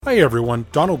Hi everyone,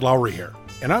 Donald Lowry here,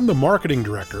 and I'm the marketing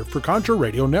director for Contra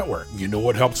Radio Network. You know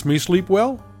what helps me sleep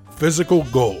well? Physical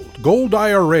gold. Gold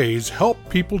IRAs help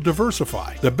people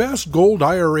diversify. The best gold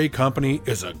IRA company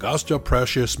is Augusta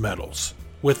Precious Metals,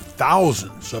 with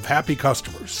thousands of happy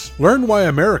customers. Learn why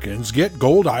Americans get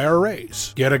gold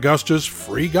IRAs. Get Augusta's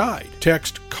free guide.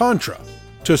 Text CONTRA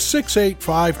to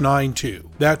 68592.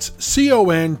 That's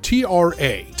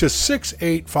CONTRA to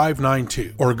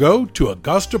 68592. Or go to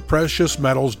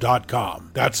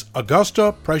AugustaPreciousMetals.com. That's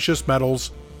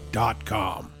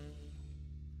AugustaPreciousMetals.com.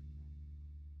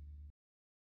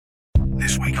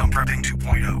 This week on Prepping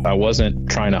 2.0. I wasn't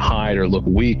trying to hide or look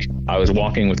weak. I was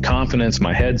walking with confidence,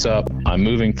 my head's up. I'm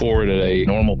moving forward at a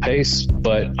normal pace,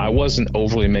 but I wasn't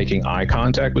overly making eye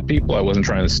contact with people. I wasn't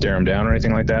trying to stare them down or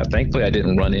anything like that. Thankfully, I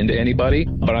didn't run into anybody.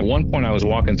 But at one point, I was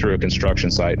walking through a construction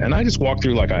site, and I just walked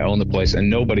through like I owned the place, and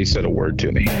nobody said a word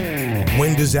to me.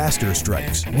 When disaster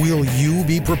strikes, will you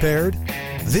be prepared?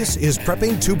 This is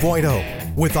Prepping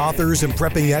 2.0 with authors and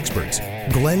prepping experts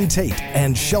Glenn Tate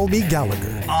and Shelby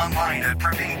Gallagher. Online at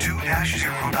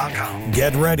prepping2-0.com.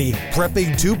 Get ready.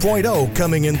 Prepping 2.0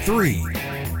 coming in 3,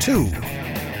 2,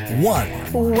 1.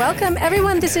 Welcome,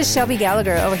 everyone. This is Shelby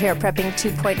Gallagher over here at Prepping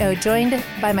 2.0, joined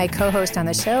by my co-host on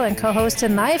the show and co-host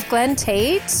in life, Glenn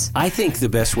Tate. I think the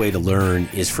best way to learn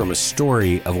is from a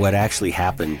story of what actually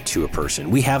happened to a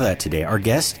person. We have that today. Our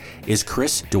guest is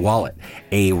Chris DeWallet,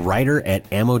 a writer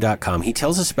at ammo.com. He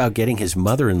tells us about getting his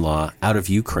mother-in-law out of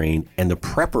Ukraine and the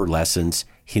prepper lessons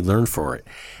he learned for it.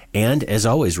 And as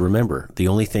always, remember, the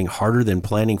only thing harder than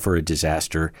planning for a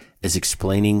disaster is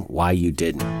explaining why you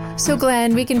didn't. So,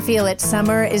 Glenn, we can feel it.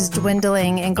 Summer is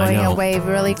dwindling and going away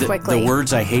really quickly. The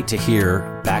words I hate to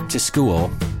hear, back to school,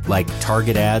 like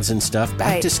Target ads and stuff,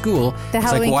 back to school.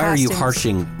 It's like, why are you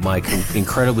harshing my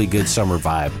incredibly good summer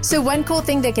vibe? So one cool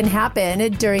thing that can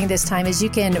happen during this time is you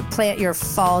can plant your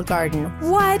fall garden.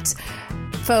 What?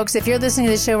 Folks, if you're listening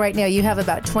to the show right now, you have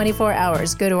about 24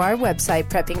 hours. Go to our website,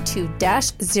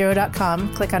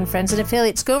 prepping2-0.com, click on Friends and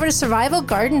Affiliates. Go over to Survival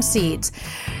Garden Seeds.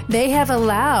 They have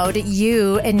allowed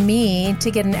you and me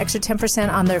to get an extra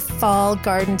 10% on their fall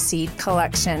garden seed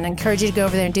collection. I encourage you to go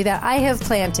over there and do that. I have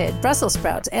planted Brussels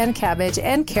sprouts and cabbage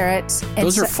and carrots. And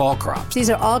those are fall crops. These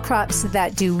are all crops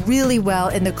that do really well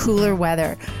in the cooler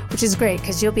weather, which is great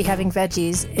because you'll be having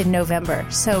veggies in November.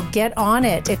 So get on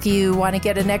it if you want to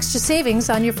get an extra savings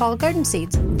on your fall garden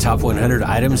seeds. Top 100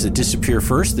 items that disappear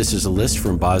first. This is a list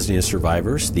from Bosnia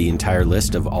survivors. The entire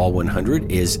list of all 100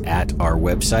 is at our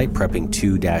website,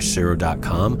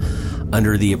 prepping2-0.com,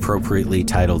 under the appropriately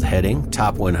titled heading,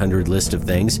 Top 100 List of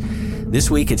Things. This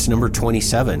week it's number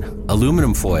 27,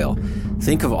 aluminum foil.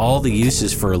 Think of all the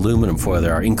uses for aluminum foil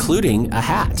there are, including a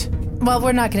hat. Well,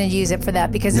 we're not going to use it for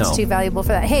that because it's too valuable for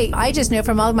that. Hey, I just know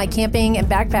from all of my camping and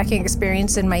backpacking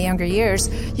experience in my younger years,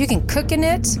 you can cook in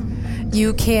it.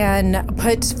 You can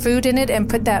put food in it and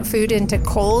put that food into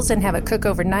coals and have it cook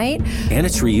overnight. And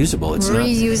it's reusable. It's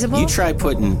reusable. You try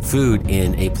putting food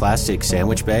in a plastic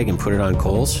sandwich bag and put it on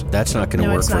coals, that's not going to work very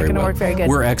well. It's not going to work very good.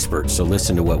 We're experts, so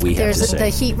listen to what we have to say.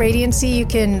 There's the heat radiancy. You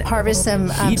can harvest some...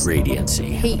 Heat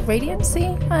radiancy? Heat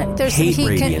radiancy? There's heat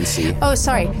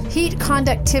radiancy. Heat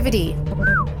conductivity.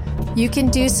 You can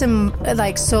do some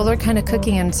like solar kind of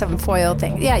cooking and some foil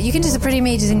thing. Yeah, you can do some pretty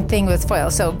amazing thing with foil.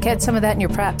 So get some of that in your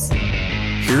preps.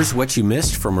 Here's what you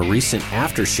missed from a recent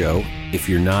after show if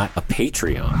you're not a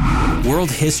Patreon.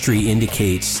 World history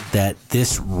indicates that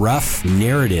this rough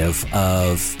narrative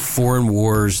of foreign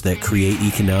wars that create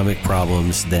economic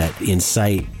problems that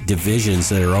incite divisions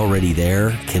that are already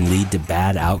there can lead to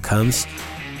bad outcomes.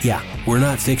 Yeah, we're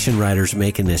not fiction writers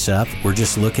making this up. We're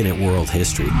just looking at world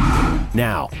history.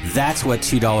 Now, that's what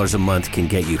 $2 a month can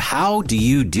get you. How do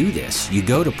you do this? You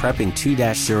go to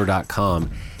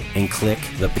prepping2-0.com and click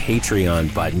the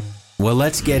Patreon button. Well,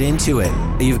 let's get into it.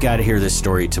 You've got to hear this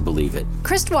story to believe it.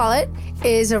 Chris DeWallet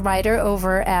is a writer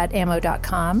over at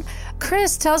ammo.com.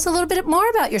 Chris, tell us a little bit more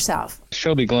about yourself.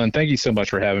 Shelby, Glenn, thank you so much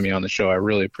for having me on the show. I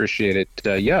really appreciate it.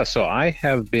 So I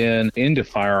have been into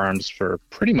firearms for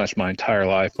pretty much my entire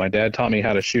life. My dad taught me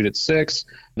how to shoot at 6.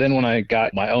 Then when I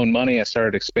got my own money, I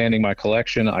started expanding my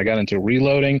collection. I got into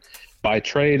reloading. By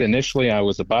trade, initially, I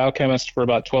was a biochemist for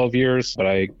about 12 years, but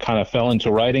I kind of fell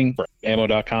into writing. For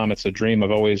ammo.com, it's a dream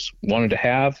I've always wanted to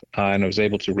have, and I was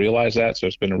able to realize that, so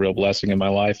it's been a real blessing in my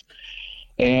life.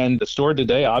 And the story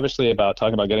today, obviously,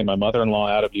 talking about getting my mother-in-law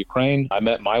out of Ukraine. I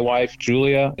met my wife,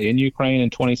 Julia, in Ukraine in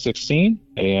 2016,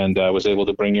 and I was able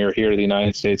to bring her here to the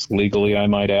United States legally, I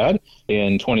might add.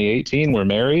 In 2018, we're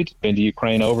married, been to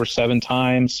Ukraine over 7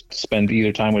 times, spend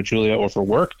either time with Julia or for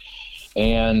work.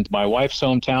 And my wife's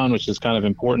hometown, which is kind of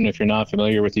important if you're not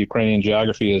familiar with Ukrainian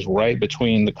geography, is right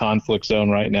between the conflict zone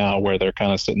right now where they're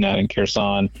kind of sitting at in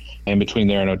Kherson, and between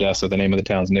there and Odessa. The name of the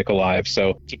town's Nikolaev.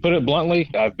 So to put it bluntly,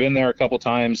 I've been there a couple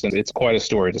times, and it's quite a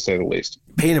story to say the least.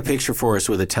 Paint a picture for us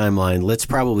with a timeline. Let's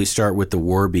probably start with the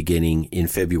war beginning in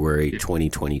February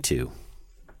 2022.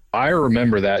 I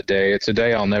remember that day. It's a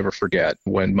day I'll never forget,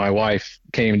 when my wife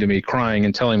came to me crying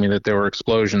and telling me that there were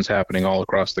explosions happening all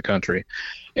across the country.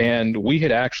 And we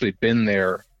had actually been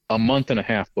there a month and a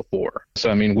half before. So,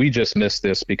 I mean, we just missed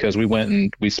this because we went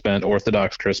and we spent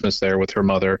Orthodox Christmas there with her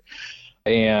mother.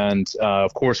 And,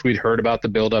 of course, we'd heard about the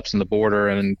buildups in the border.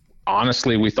 And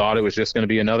honestly, we thought it was just going to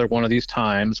be another one of these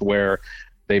times where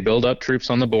they build up troops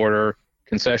on the border,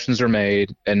 concessions are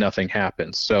made, and nothing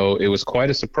happens. So it was quite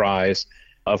a surprise.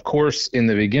 Of course, in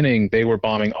the beginning, they were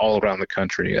bombing all around the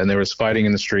country, and there was fighting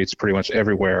in the streets pretty much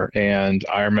everywhere. And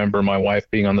I remember my wife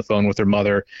being on the phone with her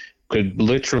mother, could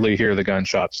literally hear the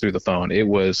gunshots through the phone. It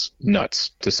was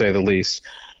nuts, to say the least.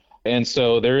 And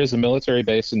so there is a military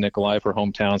base in Nikolaev, her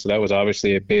hometown, so that was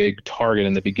obviously a big target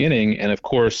in the beginning. And of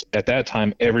course, at that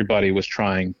time, everybody was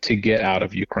trying to get out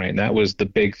of Ukraine. That was the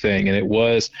big thing, and it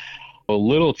was a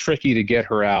little tricky to get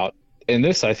her out. And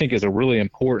this, I think, is a really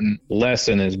important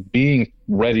lesson, is being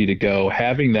ready to go,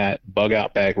 having that bug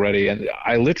out bag ready. And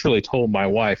I literally told my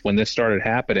wife when this started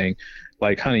happening,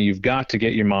 like, honey, you've got to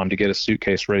get your mom to get a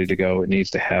suitcase ready to go. It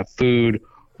needs to have food,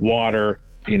 water,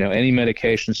 any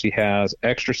medication she has,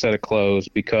 extra set of clothes,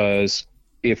 because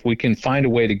if we can find a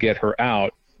way to get her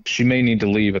out, she may need to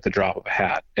leave at the drop of a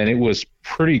hat. And it was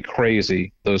pretty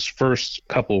crazy those first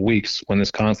couple of weeks when this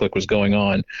conflict was going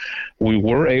on. We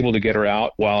were able to get her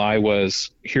out while I was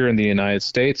here in the United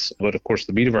States. But of course,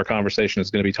 the meat of our conversation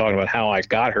is going to be talking about how I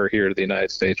got her here to the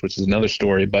United States, which is another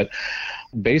story. But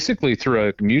basically through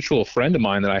a mutual friend of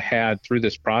mine that I had through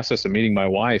this process of meeting my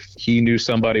wife, he knew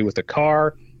somebody with a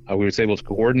car. We was able to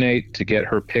coordinate to get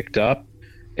her picked up.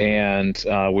 And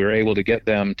we were able to get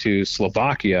them to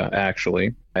Slovakia,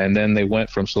 actually. And then they went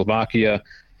from Slovakia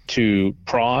to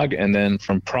Prague, and then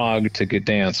from Prague to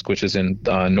Gdansk, which is in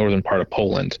northern part of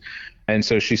Poland. And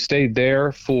so she stayed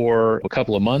there for a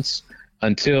couple of months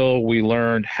until we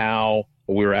learned how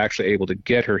we were actually able to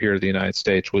get her here to the United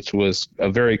States, which was a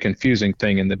very confusing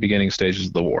thing in the beginning stages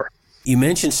of the war. You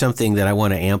mentioned something that I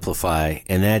want to amplify,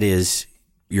 and that is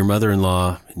your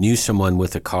mother-in-law knew someone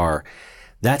with a car.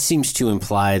 That seems to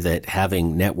imply that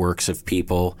having networks of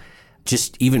people,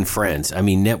 just even friends, I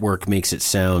mean, network makes it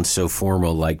sound so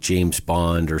formal, like James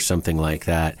Bond or something like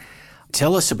that.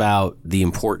 Tell us about the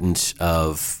importance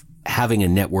of having a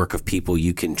network of people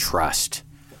you can trust.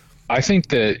 I think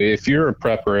that if you're a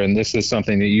prepper and this is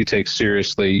something that you take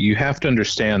seriously, you have to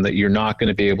understand that you're not going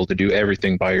to be able to do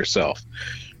everything by yourself.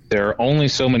 There are only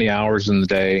so many hours in the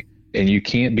day, and you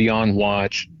can't be on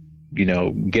watch,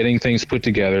 getting things put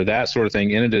together, that sort of thing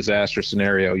in a disaster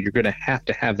scenario. You're going to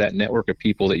have that network of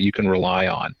people that you can rely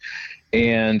on.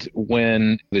 And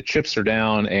when the chips are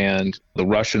down and the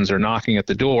Russians are knocking at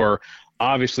the door,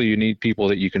 obviously you need people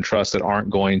that you can trust that aren't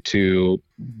going to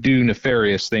do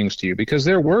nefarious things to you, because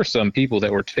there were some people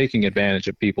that were taking advantage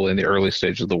of people in the early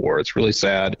stages of the war. It's really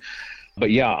sad.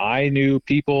 But yeah, I knew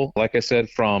people, like I said,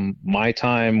 from my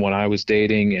time when I was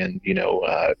dating and,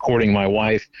 courting my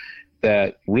wife,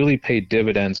 that really paid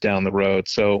dividends down the road.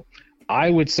 So I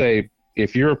would say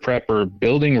if you're a prepper,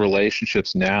 building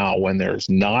relationships now when there's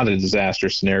not a disaster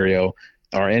scenario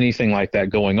or anything like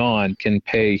that going on can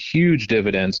pay huge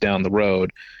dividends down the road.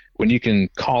 When you can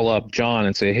call up John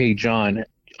and say, hey, John,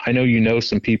 I know you know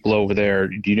some people over there.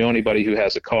 Do you know anybody who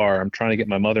has a car? I'm trying to get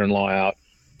my mother-in-law out.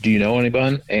 Do you know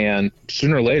anyone? And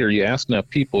sooner or later, you ask enough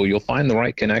people, you'll find the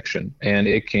right connection, and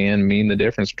it can mean the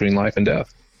difference between life and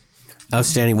death.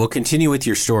 Outstanding. We'll continue with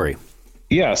your story.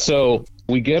 Yeah, so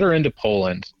we get her into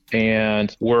Poland,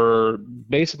 and we're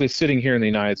basically sitting here in the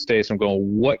United States and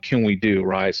going, what can we do,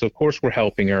 right? So, of course, we're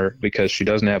helping her because she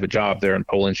doesn't have a job there in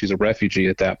Poland. She's a refugee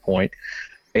at that point.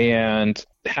 And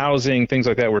housing, things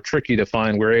like that were tricky to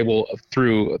find. We're able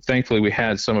thankfully, we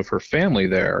had some of her family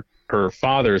there. Her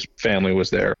father's family was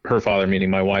there, her father meaning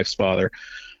my wife's father.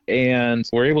 And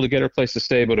we're able to get her a place to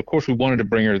stay, but of course we wanted to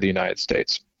bring her to the United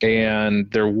States.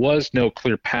 And there was no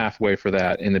clear pathway for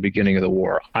that in the beginning of the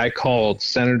war. I called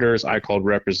senators, I called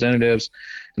representatives,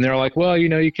 and they're like, well,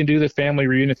 you can do the family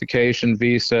reunification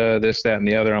visa, this, that, and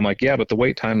the other. I'm like, yeah, but the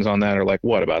wait times on that are like,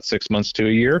 what, about 6 months to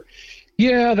a year?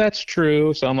 Yeah, that's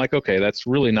true. So I'm like, okay, that's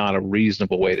really not a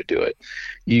reasonable way to do it.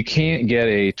 You can't get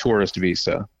a tourist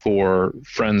visa for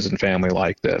friends and family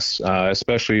like this,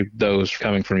 especially those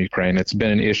coming from Ukraine. It's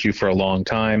been an issue for a long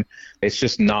time. It's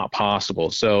just not possible.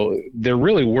 So there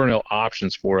really were no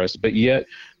options for us, but yet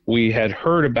we had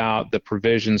heard about the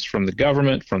provisions from the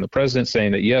government, from the president,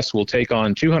 saying that, yes, we'll take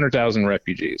on 200,000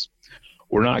 refugees.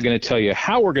 We're not going to tell you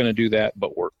how we're going to do that,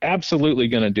 but we're absolutely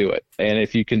going to do it. And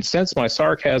if you can sense my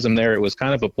sarcasm there, it was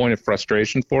kind of a point of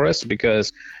frustration for us,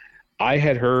 because I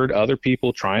had heard other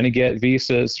people trying to get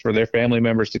visas for their family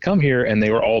members to come here, and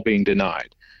they were all being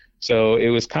denied. So it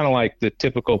was kind of like the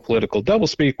typical political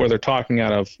doublespeak, where they're talking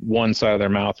out of one side of their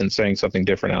mouth and saying something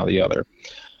different out of the other.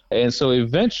 And so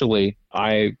eventually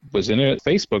I was in a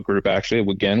Facebook group, actually,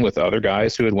 again, with other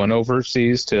guys who had went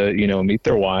overseas to, meet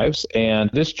their wives. And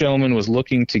this gentleman was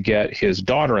looking to get his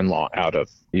daughter-in-law out of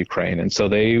Ukraine. And so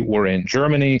they were in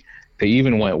Germany. They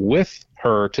even went with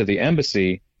her to the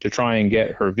embassy to try and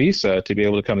get her visa to be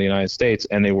able to come to the United States.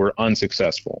 And they were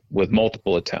unsuccessful with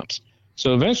multiple attempts.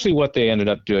 So eventually what they ended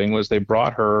up doing was they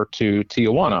brought her to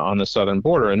Tijuana on the southern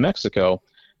border in Mexico.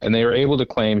 And they were able to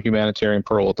claim humanitarian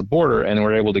parole at the border, and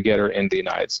were able to get her into the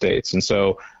United States. And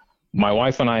so my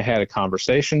wife and I had a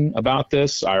conversation about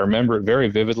this. I remember it very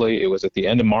vividly. It was at the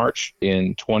end of March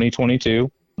in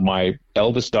 2022. My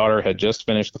eldest daughter had just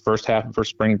finished the first half of her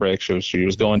spring break. She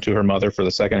was going to her mother for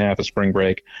the second half of spring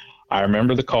break. I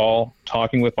remember the call,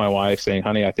 talking with my wife, saying,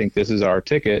 honey, I think this is our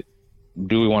ticket.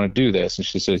 Do we want to do this? And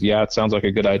she says, yeah, it sounds like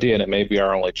a good idea, and it may be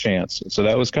our only chance. And so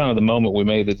that was kind of the moment we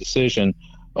made the decision,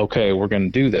 okay, we're going to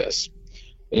do this.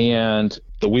 And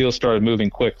the wheels started moving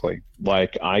quickly.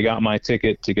 Like, I got my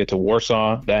ticket to get to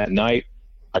Warsaw that night.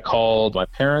 I called my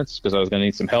parents because I was going to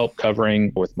need some help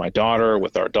covering with my daughter,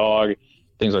 with our dog,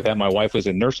 things like that. My wife was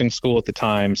in nursing school at the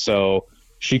time, so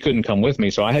she couldn't come with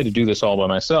me. So I had to do this all by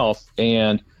myself.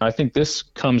 And I think this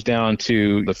comes down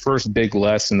to the first big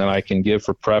lesson that I can give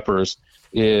for preppers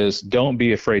is don't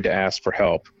be afraid to ask for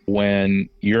help when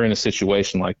you're in a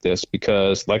situation like this,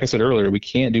 because like I said earlier, we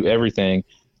can't do everything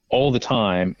all the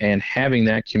time, and having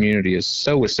that community is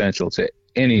so essential to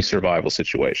any survival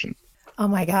situation. Oh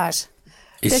my gosh.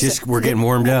 We're getting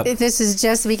warmed up. This is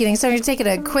just the beginning. So I'm going to take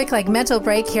a quick mental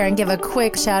break here and give a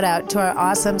quick shout out to our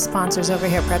awesome sponsors over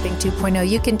here, Prepping 2.0.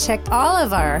 You can check all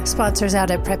of our sponsors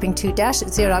out at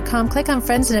prepping2-0.com. Click on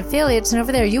friends and affiliates, and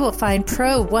over there you will find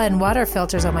Pro One water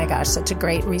filters. Oh my gosh, such a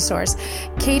great resource.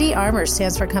 Katie Armor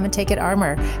stands for Come and Take It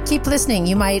Armor. Keep listening.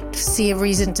 You might see a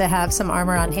reason to have some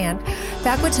armor on hand.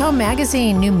 Backwoods Home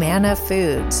Magazine, New Manna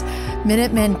Foods,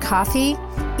 Minutemen Coffee,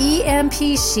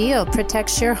 EMP Shield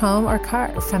protects your home or car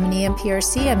from an EMP or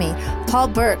CME. Paul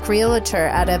Burke, realtor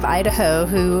out of Idaho,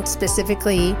 who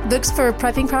specifically looks for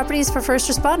prepping properties for first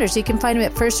responders. You can find him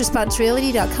at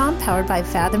firstresponserealty.com, powered by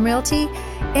Fathom Realty.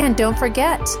 And don't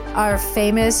forget, our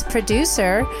famous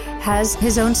producer has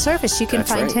his own service. You can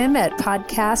find him at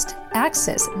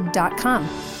podcastaccess.com.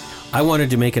 I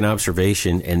wanted to make an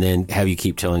observation and then have you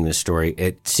keep telling this story.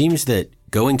 It seems that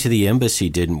going to the embassy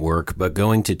didn't work, but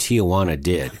going to Tijuana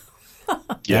did.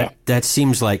 Yeah. That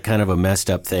seems like kind of a messed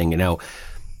up thing. Now,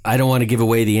 I don't want to give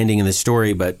away the ending of the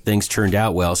story, but things turned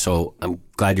out well, so I'm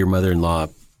glad your mother-in-law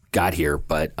got here.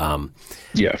 But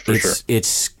yeah, for sure.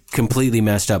 It's completely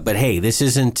messed up. But hey, this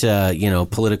isn't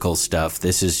political stuff.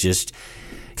 This is just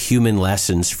human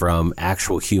lessons from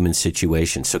actual human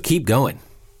situations. So keep going.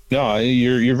 No,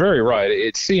 you're very right.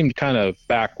 It seemed kind of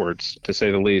backwards, to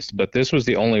say the least, but this was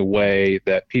the only way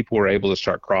that people were able to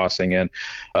start crossing. And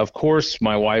of course,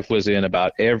 my wife was in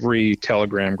about every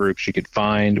Telegram group she could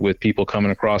find with people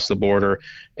coming across the border.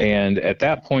 And at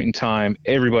that point in time,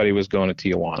 everybody was going to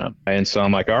Tijuana. And so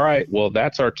I'm like, all right, well,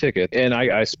 that's our ticket. And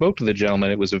I spoke to the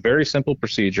gentleman. It was a very simple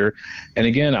procedure. And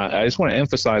again, I just want to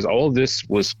emphasize all of this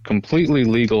was completely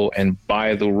legal and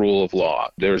by the rule of law.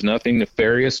 There's nothing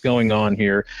nefarious going on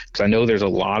here, because I know there's a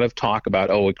lot of talk about,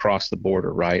 we crossed the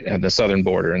border, right, and the southern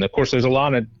border. And of course, there's a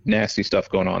lot of nasty stuff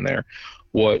going on there.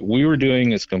 What we were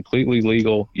doing is completely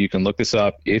legal. You can look this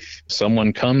up. If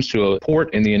someone comes to a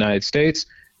port in the United States,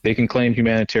 they can claim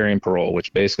humanitarian parole,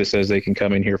 which basically says they can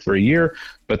come in here for a year,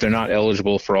 but they're not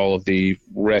eligible for all of the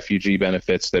refugee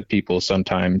benefits that people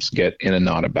sometimes get in a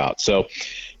knot about. So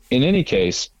in any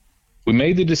case, we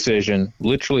made the decision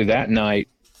literally that night.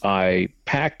 I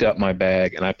packed up my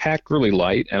bag, and I packed really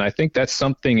light. And I think that's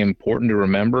something important to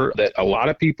remember that a lot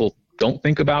of people don't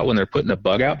think about when they're putting a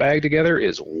bug out bag together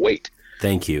is weight.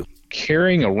 Thank you.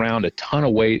 Carrying around a ton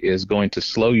of weight is going to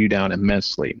slow you down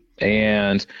immensely.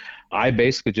 And I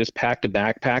basically just packed a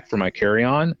backpack for my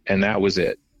carry-on, and that was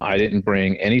it. I didn't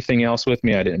bring anything else with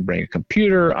me. I didn't bring a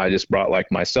computer. I just brought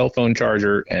like my cell phone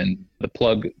charger and the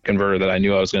plug converter that I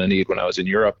knew I was going to need when I was in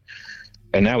Europe.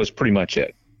 And that was pretty much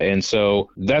it. And so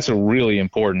that's a really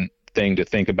important thing to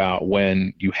think about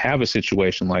when you have a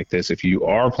situation like this. If you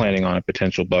are planning on a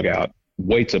potential bug out,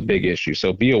 weight's a big issue.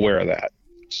 So be aware of that.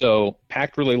 So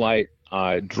packed really light.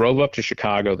 I drove up to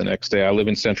Chicago the next day. I live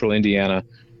in central Indiana.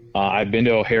 I've been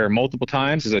to O'Hare multiple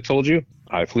times, as I told you.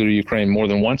 I flew to Ukraine more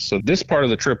than once. So this part of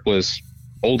the trip was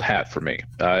old hat for me.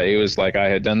 It was like I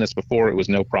had done this before. It was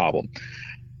no problem.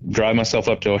 Drive myself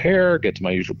up to O'Hare, get to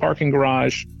my usual parking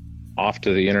garage, off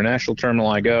to the international terminal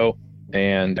I go,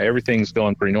 and everything's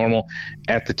going pretty normal.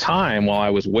 At the time, while I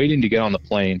was waiting to get on the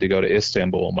plane to go to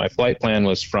Istanbul, my flight plan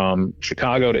was from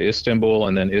Chicago to Istanbul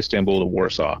and then Istanbul to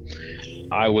Warsaw.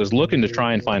 I was looking to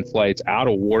try and find flights out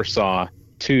of Warsaw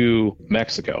to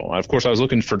Mexico. Of course, I was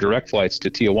looking for direct flights to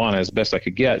Tijuana as best I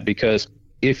could get, because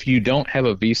if you don't have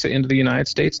a visa into the United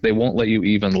States, they won't let you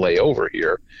even lay over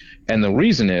here. And the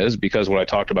reason is because what I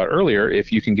talked about earlier,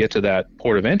 if you can get to that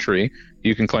port of entry,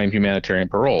 you can claim humanitarian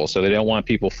parole. So they don't want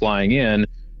people flying in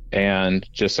and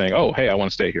just saying, oh, hey, I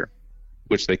want to stay here,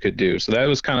 which they could do. So that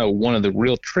was kind of one of the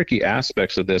real tricky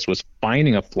aspects of this, was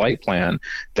finding a flight plan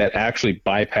that actually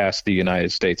bypassed the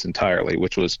United States entirely,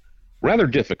 which was rather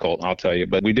difficult, I'll tell you,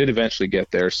 but we did eventually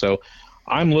get there. So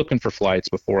I'm looking for flights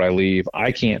before I leave.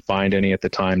 I can't find any at the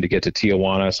time to get to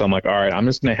Tijuana. So I'm like, all right, I'm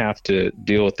just going to have to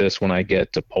deal with this when I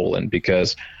get to Poland,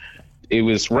 because it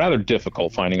was rather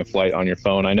difficult finding a flight on your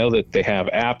phone. I know that they have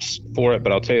apps for it,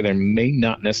 but I'll tell you, they may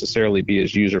not necessarily be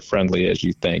as user-friendly as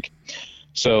you think.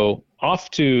 So off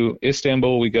to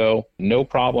Istanbul we go. No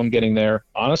problem getting there.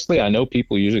 Honestly, I know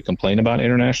people usually complain about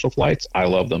international flights. I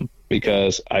love them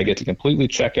because I get to completely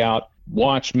check out,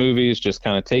 watch movies, just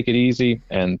kind of take it easy.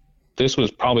 And this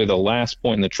was probably the last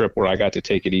point in the trip where I got to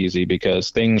take it easy, because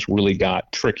things really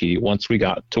got tricky once we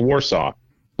got to Warsaw.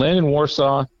 Land in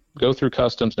Warsaw, go through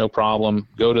customs, no problem.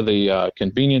 Go to the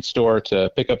convenience store to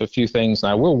pick up a few things.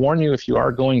 And I will warn you, if you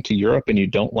are going to Europe and you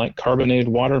don't like carbonated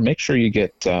water, make sure you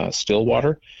get still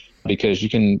water, because you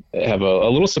can have a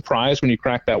little surprise when you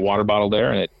crack that water bottle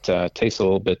there, and it tastes a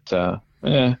little bit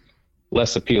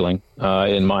less appealing,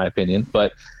 in my opinion.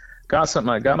 But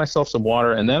I got myself some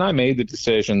water, and then I made the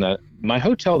decision that my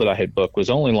hotel that I had booked was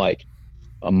only like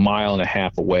a mile and a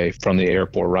half away from the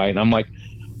airport, right? And I'm like,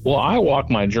 well, I walk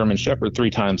my German Shepherd 3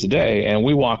 times a day, and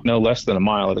we walk no less than a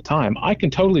mile at a time. I can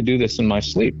totally do this in my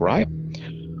sleep, right?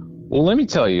 Well, let me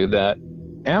tell you that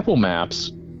Apple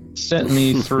Maps sent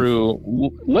me through,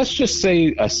 let's just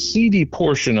say, a seedy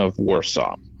portion of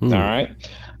Warsaw, all right?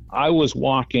 I was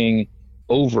walking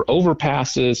over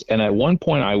overpasses, and at one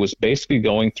point I was basically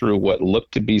going through what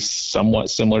looked to be somewhat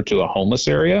similar to a homeless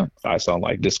area. I saw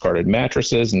like discarded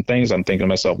mattresses and things. I'm thinking to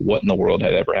myself, what in the world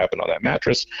had ever happened on that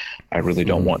mattress? I really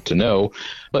don't want to know.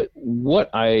 But what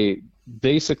I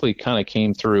basically kind of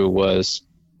came through was,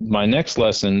 my next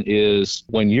lesson is,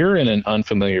 when you're in an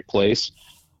unfamiliar place,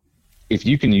 if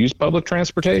you can use public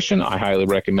transportation, I highly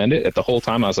recommend it. At the whole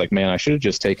time, I was like, man, I should have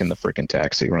just taken the freaking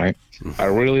taxi, right? I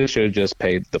really should have just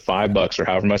paid the $5 or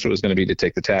however much it was going to be to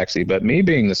take the taxi. But me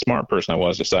being the smart person I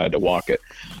was, decided to walk it.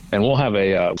 And we'll have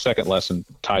a second lesson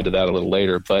tied to that a little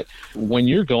later. But when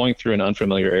you're going through an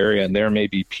unfamiliar area and there may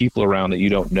be people around that you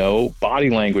don't know, body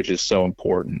language is so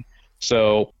important.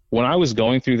 So when I was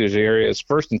going through these areas,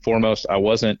 first and foremost, I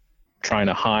wasn't trying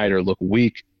to hide or look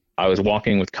weak. I was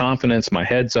walking with confidence, my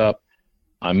head's up.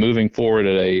 I'm moving forward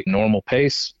at a normal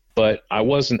pace, but I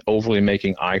wasn't overly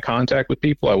making eye contact with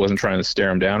people. I wasn't trying to stare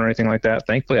them down or anything like that.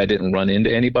 Thankfully, I didn't run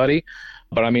into anybody.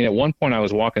 But I mean, at one point I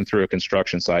was walking through a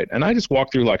construction site, and I just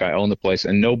walked through like I own the place,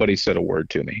 and nobody said a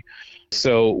word to me.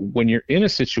 So when you're in a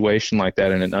situation like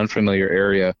that in an unfamiliar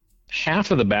area, half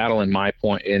of the battle in my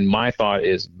thought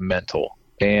is mental.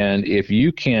 And if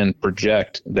you can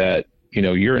project that,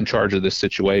 you're in charge of this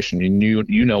situation and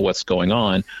you know what's going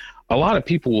on, a lot of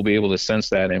people will be able to sense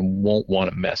that and won't want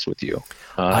to mess with you.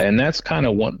 And that's kind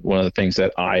of one of the things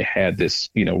that I had this,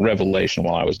 revelation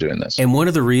while I was doing this. And one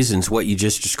of the reasons what you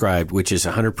just described, which is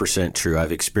 100% true,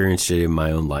 I've experienced it in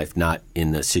my own life, not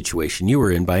in the situation you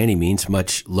were in by any means,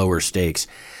 much lower stakes.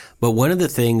 But one of the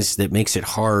things that makes it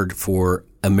hard for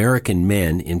American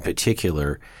men in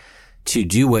particular to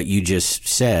do what you just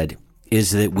said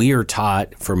is that we are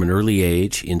taught from an early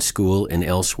age in school and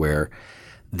elsewhere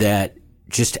that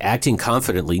just acting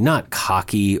confidently, not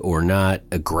cocky or not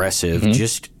aggressive,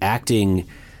 just acting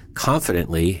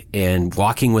confidently and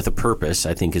walking with a purpose,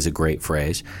 I think is a great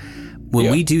phrase.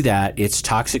 When we do that, it's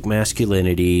toxic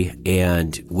masculinity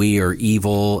and we are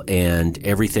evil and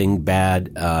everything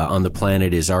bad on the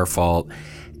planet is our fault.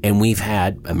 And we've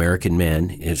had, American men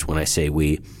is when I say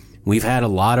we've had a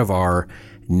lot of our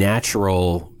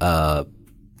natural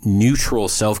neutral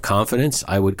self-confidence,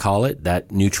 I would call it,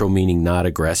 that neutral meaning not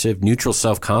aggressive, neutral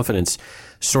self-confidence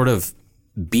sort of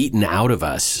beaten out of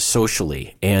us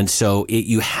socially. And so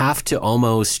you have to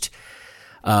almost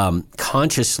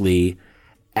consciously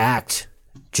act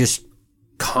just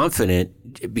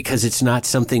confident because it's not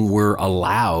something we're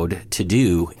allowed to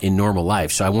do in normal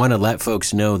life. So I want to let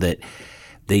folks know that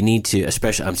they need to,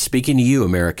 especially, I'm speaking to you,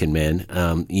 American men,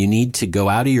 you need to go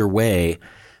out of your way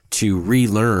to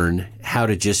relearn how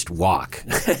to just walk.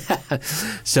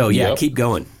 So yeah, keep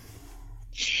going.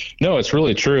 No, it's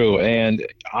really true. And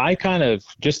I kind of,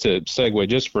 just to segue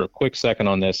just for a quick second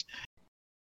on this.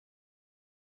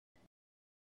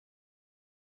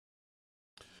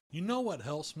 You know what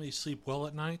helps me sleep well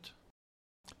at night?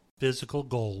 Physical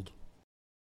gold.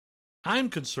 I'm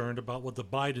concerned about what the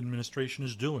Biden administration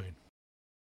is doing,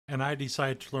 and I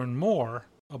decided to learn more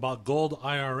about gold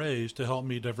IRAs to help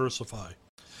me diversify.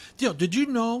 Did you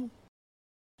know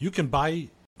you can buy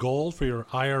gold for your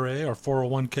IRA or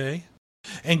 401k?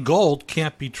 And gold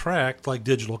can't be tracked like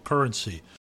digital currency.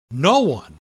 No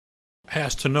one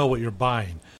has to know what you're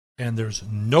buying, and there's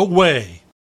no way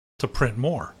to print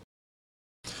more.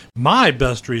 My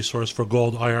best resource for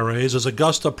gold IRAs is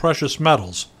Augusta Precious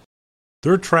Metals.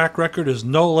 Their track record is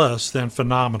no less than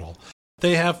phenomenal.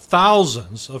 They have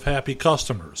thousands of happy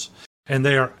customers, and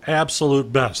they are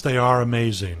absolute best. They are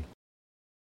amazing.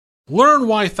 Learn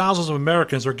why thousands of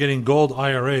Americans are getting gold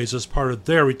IRAs as part of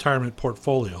their retirement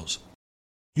portfolios.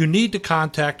 You need to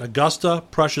contact Augusta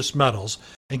Precious Metals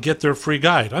and get their free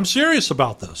guide. I'm serious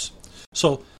about this.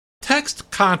 So text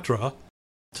Contra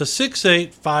to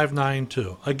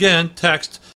 68592. Again,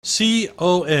 text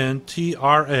CONTRA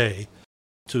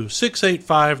to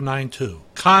 68592.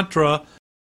 Contra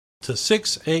to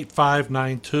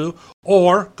 68592,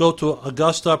 or go to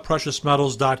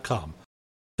AugustaPreciousMetals.com.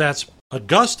 That's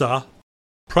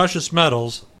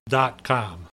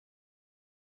AugustaPreciousMetals.com.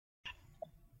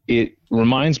 It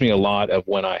reminds me a lot of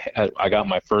when I got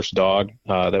my first dog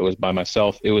that was by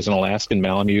myself. It was an Alaskan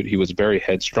Malamute. He was very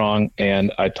headstrong,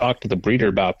 and I talked to the breeder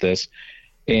about this,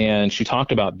 and she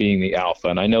talked about being the alpha.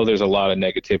 And I know there's a lot of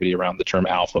negativity around the term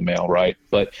alpha male, right?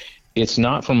 But it's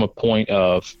not from a point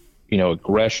of,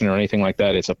 aggression or anything like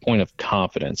that. It's a point of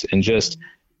confidence, and just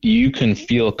you can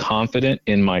feel confident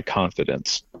in my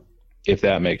confidence, if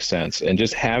that makes sense. And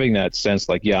just having that sense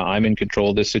like, yeah, I'm in control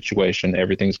of this situation.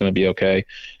 Everything's going to be okay.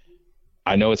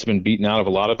 I know it's been beaten out of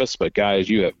a lot of us, but guys,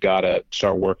 you have got to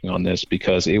start working on this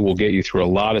because it will get you through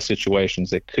a lot of situations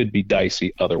that could be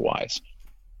dicey otherwise.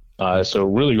 So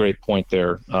really great point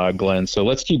there, Glenn. So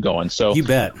let's keep going. So you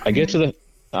bet. I get to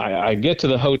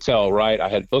the hotel, right? I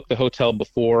had booked the hotel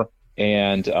before,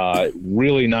 and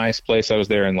really nice place. I was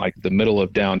there in like the middle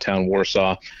of downtown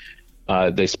Warsaw.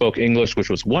 They spoke English,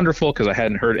 which was wonderful because I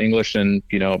hadn't heard English in,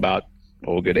 about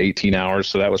a good 18 hours.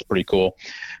 So that was pretty cool.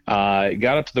 Got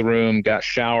up to the room, got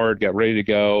showered, got ready to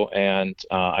go. And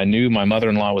I knew my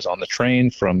mother-in-law was on the train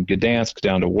from Gdansk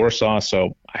down to Warsaw.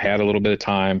 So I had a little bit of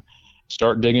time.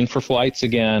 Start digging for flights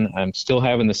again. I'm still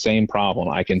having the same problem.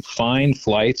 I can find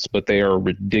flights, but they are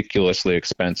ridiculously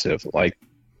expensive. Like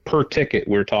per ticket,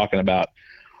 we're talking about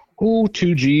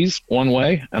 $2 one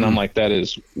way. And I'm like, that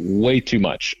is way too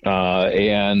much.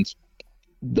 And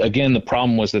again, the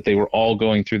problem was that they were all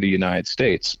going through the United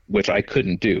States, which I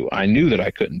couldn't do. I knew that I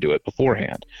couldn't do it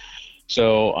beforehand.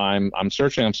 So I'm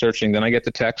searching. Then I get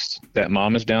the text that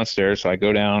mom is downstairs. So I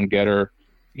go down, get her,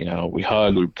 we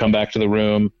hug, we come back to the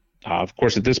room. Of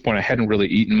course, at this point, I hadn't really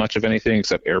eaten much of anything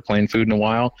except airplane food in a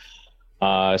while.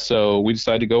 So we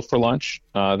decided to go for lunch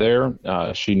there.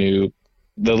 She knew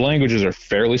the languages are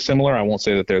fairly similar. I won't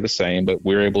say that they're the same, but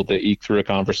we were able to eke through a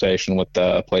conversation with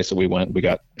the place that we went. We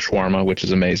got shawarma, which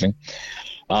is amazing.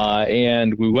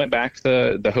 And we went back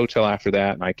to the hotel after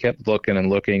that, and I kept looking and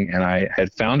looking, and I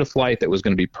had found a flight that was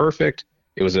going to be perfect.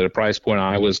 It was at a price point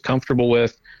I was comfortable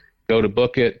with. Go to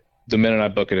book it. The minute I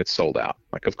book it, it's sold out.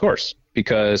 Like, of course,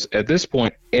 because at this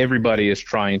point, everybody is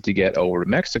trying to get over to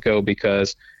Mexico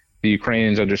because the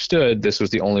Ukrainians understood this was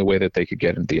the only way that they could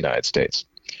get into the United States.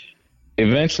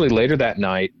 Eventually, later that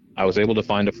night, I was able to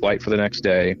find a flight for the next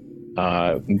day.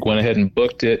 Went ahead and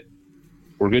booked it.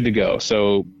 We're good to go.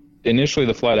 So initially,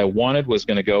 the flight I wanted was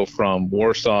going to go from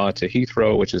Warsaw to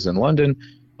Heathrow, which is in London,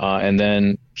 and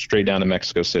then straight down to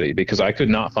Mexico City because I could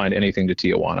not find anything to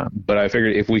Tijuana. But I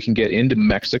figured if we can get into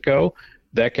Mexico,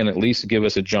 that can at least give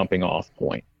us a jumping off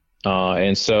point.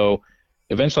 And so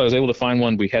eventually I was able to find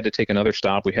one. We had to take another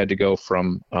stop. We had to go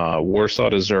from Warsaw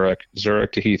to Zurich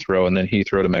to Heathrow, and then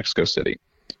Heathrow to Mexico City.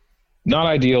 Not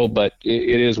ideal, but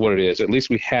it is what it is. At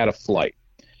least we had a flight.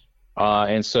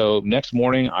 And so next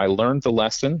morning I learned the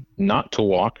lesson not to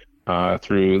walk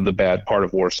through the bad part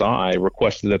of Warsaw. I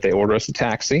requested that they order us a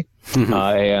taxi,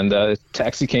 and the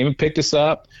taxi came and picked us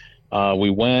up. We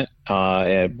went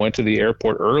to the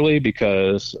airport early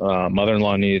because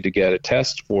mother-in-law needed to get a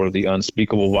test for the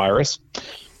unspeakable virus.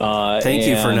 Thank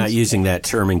you for not using that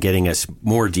term and getting us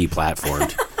more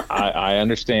deplatformed. I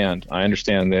understand. I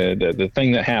understand the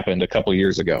thing that happened a couple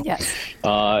years ago. Yes.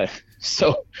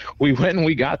 So we went and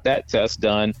we got that test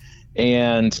done.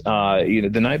 And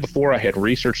the night before, I had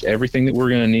researched everything that we're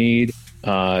going to need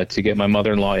to get my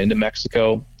mother-in-law into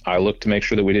Mexico. I looked to make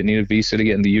sure that we didn't need a visa to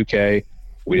get in the UK.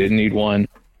 We didn't need one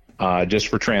just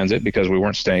for transit because we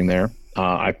weren't staying there.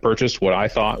 I purchased what I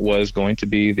thought was going to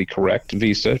be the correct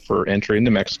visa for entry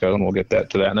into Mexico, and we'll get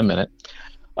to that in a minute.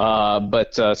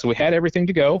 So we had everything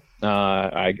to go.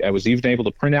 I was even able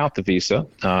to print out the visa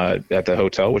at the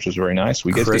hotel, which was very nice.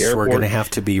 We get to the airport. We're going to have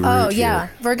to be rude yeah.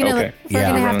 here. We're going to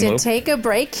have to take a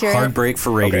break here. Hard break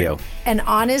for radio. Okay. And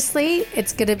honestly,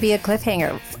 it's going to be a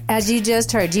cliffhanger. As you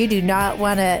just heard, you do not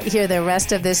want to hear the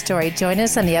rest of this story. Join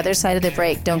us on the other side of the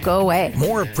break. Don't go away.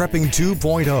 More Prepping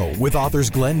 2.0 with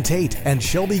authors Glenn Tate and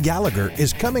Shelby Gallagher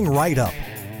is coming right up.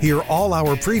 Hear all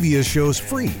our previous shows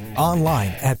free online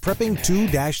at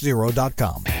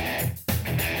prepping2-0.com.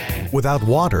 Without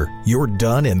water, you're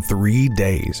done in 3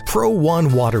 days. Pro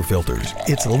One water filters.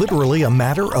 It's literally a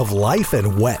matter of life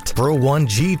and wet. Pro One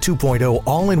G2.0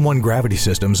 all-in-one gravity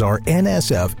systems are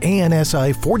NSF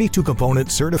ANSI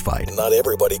 42-component certified. Not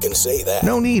everybody can say that.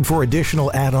 No need for additional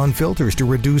add-on filters to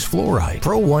reduce fluoride.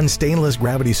 Pro One stainless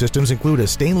gravity systems include a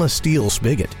stainless steel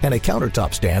spigot and a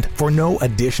countertop stand for no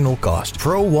additional cost.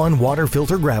 Pro One water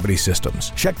filter gravity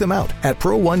systems. Check them out at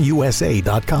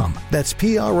ProOneUSA.com. That's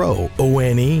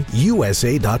PROONE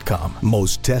USA.com.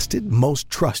 Most tested, most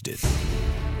trusted.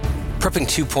 Prepping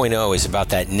 2.0 is about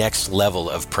that next level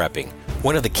of prepping.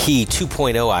 One of the key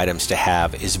 2.0 items to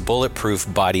have is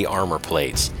bulletproof body armor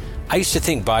plates. I used to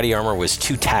think body armor was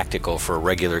too tactical for a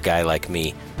regular guy like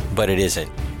me, but it isn't.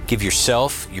 Give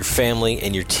yourself, your family,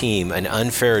 and your team an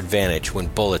unfair advantage when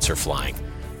bullets are flying.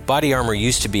 Body armor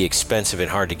used to be expensive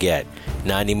and hard to get.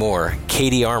 Not anymore.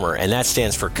 KD Armor, and that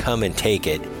stands for Come and Take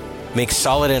It, makes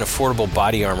solid and affordable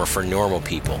body armor for normal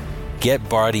people. Get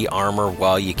body armor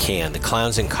while you can. The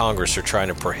clowns in Congress are trying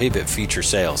to prohibit future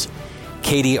sales.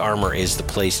 KD Armor is the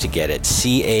place to get it.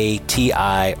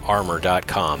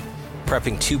 CATIarmor.com.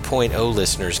 Prepping 2.0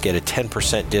 listeners get a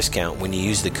 10% discount when you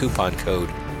use the coupon code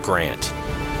GRANT.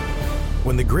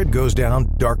 When the grid goes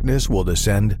down, darkness will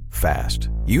descend fast.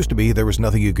 Used to be there was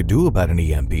nothing you could do about an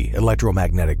EMP,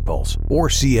 electromagnetic pulse, or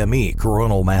CME,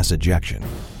 coronal mass ejection.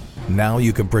 Now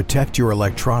you can protect your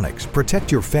electronics,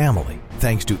 protect your family,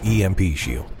 thanks to EMP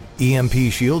Shield.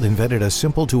 EMP Shield invented a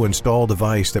simple-to-install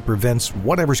device that prevents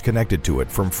whatever's connected to it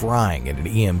from frying in an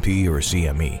EMP or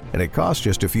CME, and it costs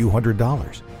just a few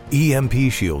 $100s.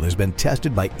 EMP Shield has been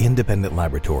tested by independent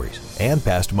laboratories and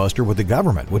passed muster with the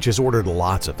government, which has ordered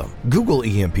lots of them. Google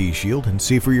EMP Shield and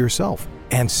see for yourself.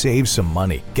 And save some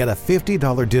money. Get a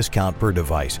 $50 discount per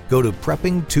device. Go to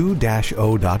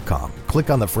prepping2-0.com. Click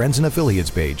on the Friends and Affiliates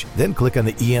page, then click on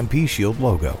the EMP Shield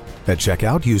logo. At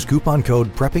checkout, use coupon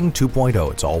code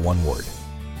PREPPING2.0. It's all one word.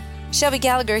 Shelby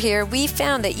Gallagher here. We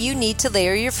found that you need to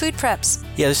layer your food preps.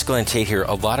 Yeah, this is Glenn Tate here.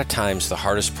 A lot of times the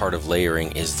hardest part of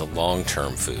layering is the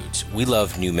long-term foods. We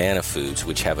love Numana foods,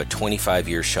 which have a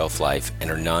 25-year shelf life and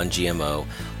are non-GMO.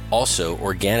 Also,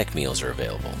 organic meals are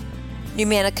available.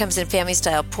 Numana comes in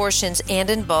family-style portions and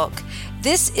in bulk.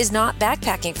 This is not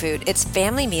backpacking food. It's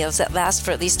family meals that last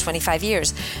for at least 25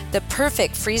 years. The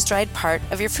perfect freeze-dried part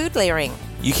of your food layering.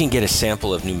 You can get a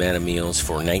sample of Numana meals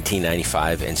for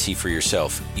 $19.95 and see for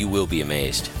yourself. You will be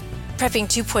amazed. Prepping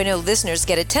 2.0 listeners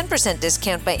get a 10%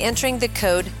 discount by entering the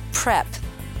code PREP.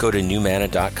 Go to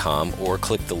Numana.com or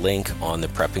click the link on the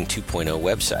Prepping 2.0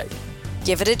 website.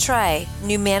 Give it a try.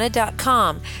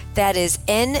 Numana.com. That is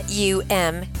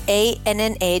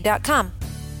NUMANNA.com.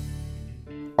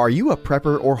 Are you a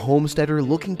prepper or homesteader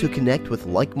looking to connect with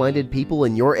like-minded people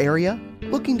in your area?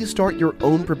 Looking to start your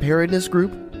own preparedness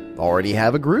group? Already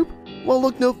have a group? Well,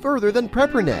 look no further than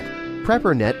PrepperNet.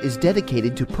 PrepperNet is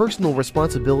dedicated to personal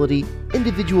responsibility,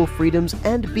 individual freedoms,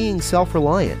 and being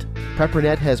self-reliant.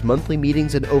 PrepperNet has monthly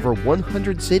meetings in over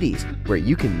 100 cities where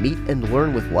you can meet and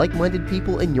learn with like-minded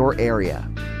people in your area.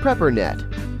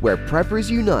 PrepperNet, where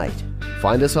preppers unite.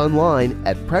 Find us online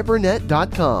at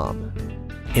preppernet.com.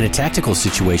 In a tactical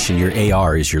situation, your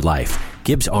AR is your life.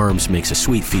 Gibbs Arms makes a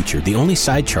sweet feature, the only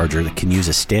side charger that can use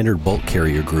a standard bolt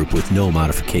carrier group with no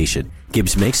modification.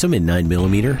 Gibbs makes them in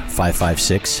 9mm,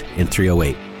 5.56, and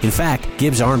 308. In fact,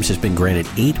 Gibbs Arms has been granted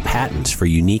 8 patents for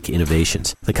unique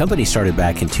innovations. The company started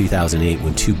back in 2008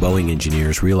 when 2 Boeing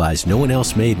engineers realized no one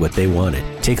else made what they wanted.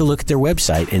 Take a look at their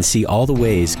website and see all the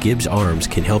ways Gibbs Arms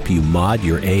can help you mod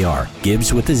your AR.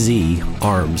 Gibbs with a Z,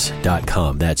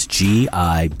 arms.com. That's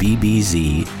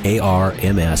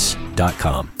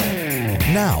GIBBZARMS.com.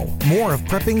 Now, more of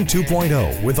Prepping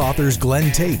 2.0 with authors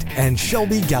Glenn Tate and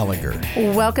Shelby Gallagher.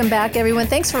 Welcome back, everyone.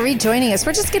 Thanks for rejoining us.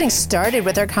 We're just getting started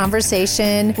with our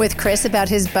conversation with Chris about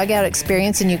his bug out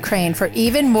experience in Ukraine. For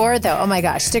even more, though, oh my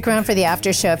gosh, stick around for the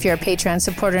after show if you're a Patreon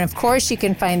supporter. And of course, you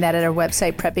can find that at our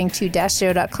website,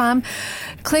 prepping2-0.com.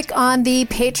 Click on the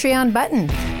Patreon button.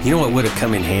 You know what would have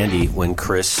come in handy when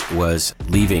Chris was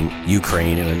leaving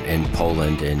Ukraine and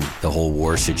Poland and the whole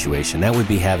war situation? That would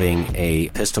be having a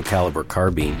pistol caliber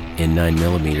carbine in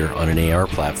 9mm on an AR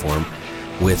platform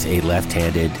with a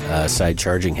left-handed side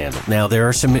charging handle. Now, there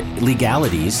are some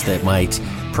legalities that might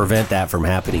prevent that from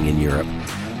happening in Europe,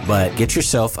 but get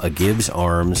yourself a Gibbs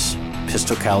Arms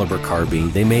pistol caliber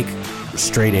carbine. They make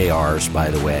straight ARs, by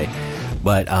the way.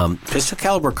 But pistol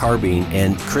caliber carbine,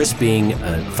 and Chris being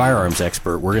a firearms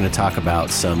expert, we're going to talk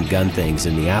about some gun things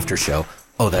in the after show.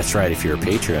 Oh, that's right. If you're a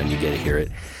Patreon, you get to hear it.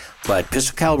 But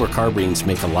pistol caliber carbines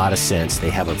make a lot of sense. They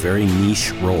have a very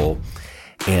niche role,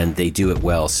 and they do it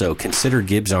well. So consider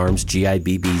Gibbs Arms,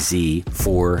 GIBBZ,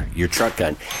 for your truck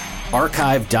gun.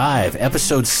 Archive Dive,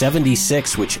 episode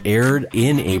 76, which aired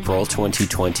in April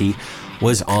 2020,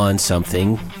 was on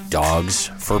something,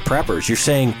 dogs for preppers. You're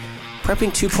saying,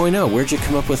 Prepping 2.0, where'd you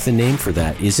come up with the name for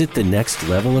that? Is it the next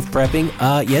level of prepping?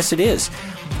 Yes, it is.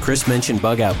 Chris mentioned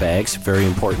bug-out bags, very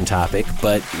important topic,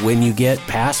 but when you get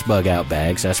past bug-out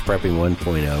bags, that's Prepping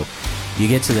 1.0, you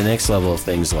get to the next level of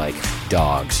things like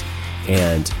dogs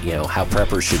and, you know, how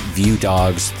preppers should view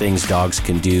dogs, things dogs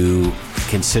can do,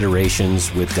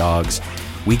 considerations with dogs.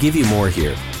 We give you more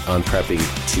here on Prepping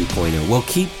 2.0. We'll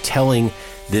keep telling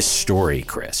this story,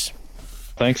 Chris.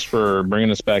 Thanks for bringing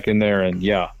us back in there. And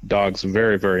yeah, dogs,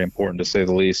 very, very important to say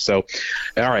the least. So,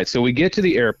 all right. So we get to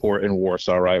the airport in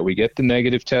Warsaw, right? We get the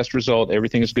negative test result.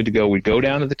 Everything is good to go. We go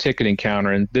down to the ticketing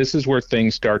counter, and this is where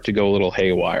things start to go a little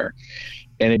haywire.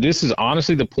 And this is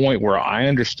honestly the point where I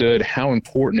understood how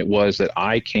important it was that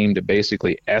I came to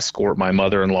basically escort my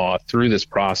mother-in-law through this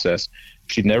process.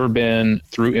 She'd never been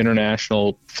through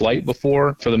international flight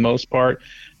before, for the most part,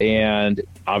 and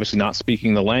obviously not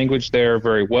speaking the language there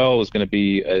very well was going to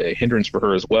be a hindrance for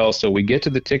her as well. So we get to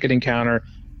the ticketing counter.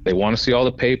 They want to see all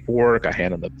the paperwork. I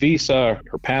hand them the visa,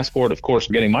 her passport. Of course,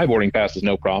 getting my boarding pass is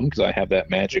no problem because I have that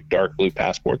magic dark blue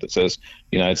passport that says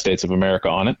United States of America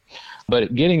on it.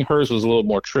 But getting hers was a little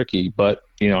more tricky. But,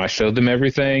 you know, I showed them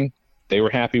everything. They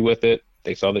were happy with it.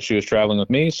 They saw that she was traveling with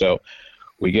me. So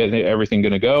we get everything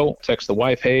going to go. Text the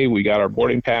wife, hey, we got our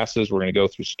boarding passes. We're going to go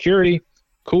through security.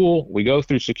 Cool. We go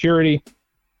through security,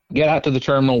 get out to the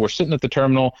terminal. We're sitting at the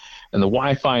terminal, and the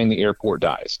Wi-Fi in the airport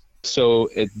dies. So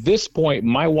at this point,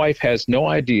 my wife has no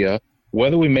idea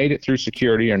whether we made it through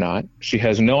security or not. She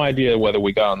has no idea whether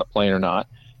we got on the plane or not.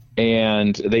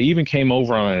 And they even came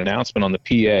over on an announcement on the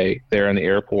PA there in the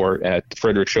airport at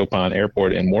Frederick Chopin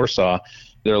Airport in Warsaw.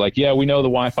 They're like, yeah, we know the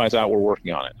Wi-Fi's out. We're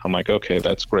working on it. I'm like, okay,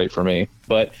 that's great for me.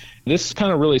 But this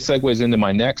kind of really segues into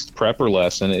my next prepper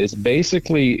lesson. Is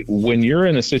basically when you're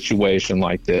in a situation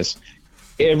like this,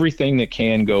 everything that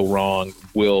can go wrong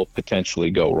will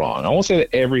potentially go wrong. I won't say that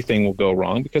everything will go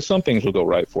wrong because some things will go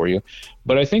right for you.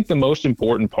 But I think the most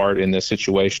important part in this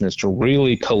situation is to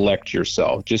really collect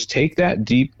yourself. Just take that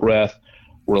deep breath,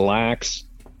 relax,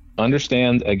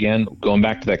 understand, again, going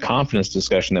back to that confidence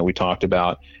discussion that we talked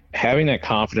about, having that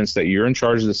confidence that you're in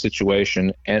charge of the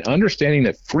situation and understanding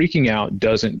that freaking out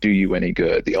doesn't do you any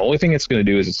good. The only thing it's going to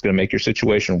do is it's going to make your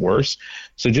situation worse.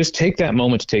 So just take that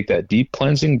moment to take that deep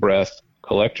cleansing breath,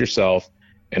 collect yourself,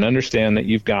 and understand that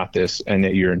you've got this and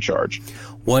that you're in charge.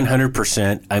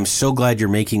 100%. I'm so glad you're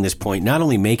making this point, not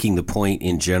only making the point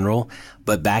in general,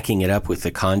 but backing it up with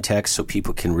the context so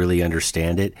people can really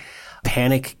understand it.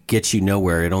 Panic gets you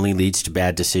nowhere. It only leads to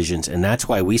bad decisions. And that's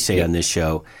why we say on this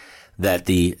show that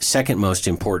the second most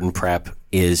important prep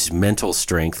is mental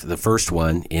strength. The first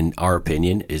one, in our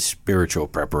opinion, is spiritual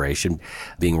preparation,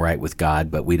 being right with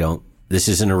God. But this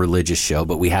isn't a religious show,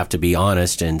 but we have to be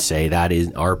honest and say that,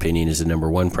 in our opinion, is the number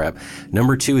one prep.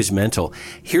 Number two is mental.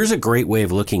 Here's a great way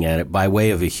of looking at it by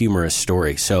way of a humorous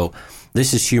story. So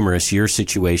this is humorous. Your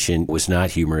situation was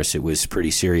not humorous. It was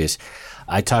pretty serious.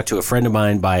 I talked to a friend of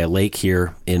mine by a lake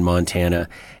here in Montana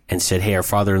and said, hey, our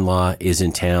father-in-law is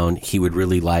in town. He would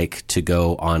really like to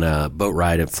go on a boat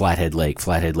ride at Flathead Lake.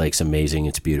 Flathead Lake's amazing.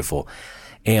 It's beautiful.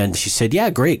 And she said, yeah,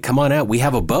 great. Come on out. We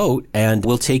have a boat and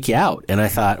we'll take you out. And I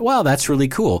thought, wow, that's really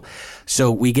cool.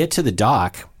 So we get to the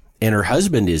dock and her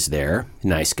husband is there,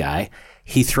 nice guy.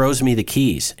 He throws me the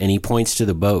keys and he points to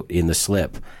the boat in the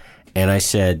slip. And I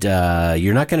said,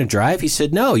 you're not going to drive? He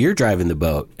said, no, you're driving the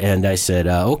boat. And I said,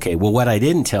 okay. Well, what I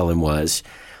didn't tell him was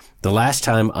the last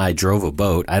time I drove a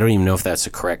boat, I don't even know if that's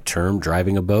a correct term,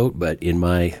 driving a boat, but in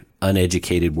my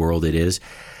uneducated world it is.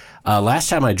 Last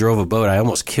time I drove a boat, I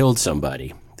almost killed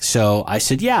somebody. So I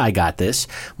said, yeah, I got this.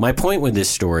 My point with this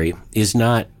story is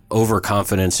not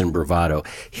overconfidence and bravado.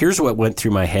 Here's what went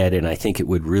through my head, and I think it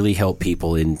would really help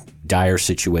people in dire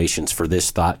situations for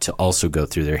this thought to also go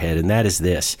through their head, and that is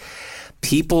this.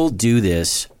 People do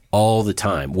this all the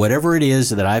time. Whatever it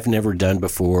is that I've never done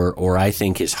before or I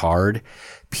think is hard,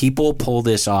 people pull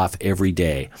this off every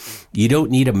day. You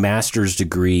don't need a master's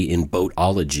degree in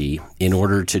boatology in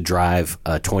order to drive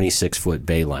a 26-foot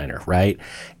bayliner, right?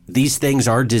 These things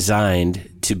are designed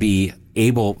to be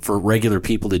able for regular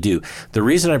people to do. The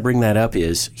reason I bring that up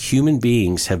is human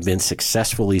beings have been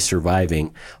successfully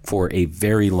surviving for a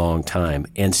very long time.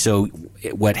 And so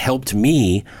what helped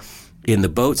me in the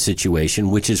boat situation,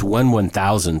 which is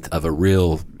 1/1000th of a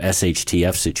real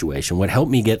SHTF situation, what helped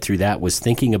me get through that was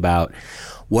thinking about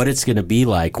what it's going to be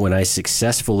like when I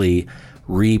successfully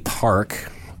repark,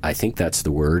 I think that's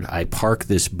the word, I park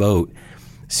this boat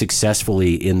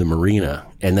successfully in the marina,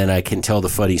 and then I can tell the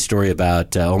funny story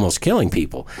about almost killing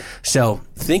people. So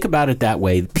think about it that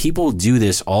way. People do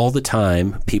this all the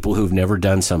time, people who've never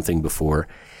done something before,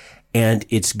 and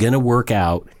it's going to work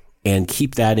out, and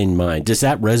keep that in mind. Does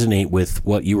that resonate with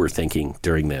what you were thinking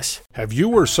during this? Have you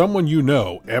or someone you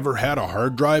know ever had a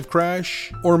hard drive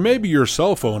crash? Or maybe your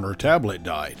cell phone or tablet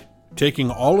died, taking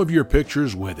all of your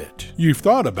pictures with it. You've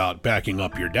thought about backing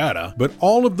up your data, but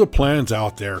all of the plans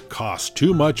out there cost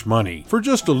too much money for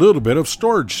just a little bit of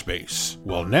storage space.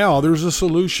 Well, now there's a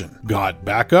solution. Got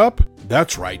Backup?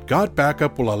 That's right, Got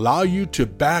Backup will allow you to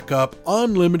back up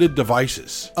unlimited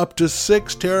devices, up to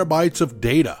 6 terabytes of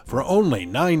data for only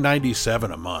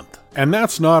 $9.97 a month. And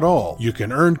that's not all. You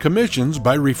can earn commissions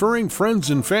by referring friends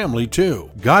and family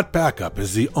too. Got Backup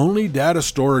is the only data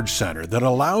storage center that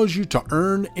allows you to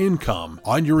earn income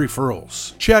on your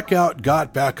referrals. Check out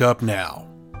Got Backup now.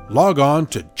 Log on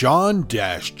to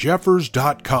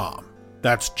john-jeffers.com.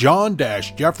 That's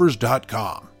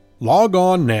john-jeffers.com. Log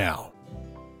on now.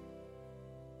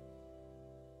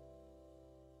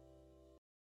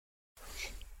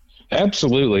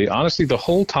 Absolutely. Honestly, the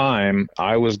whole time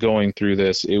I was going through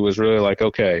this, it was really like,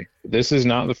 okay, this is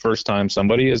not the first time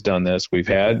somebody has done this. We've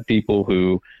had people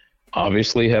who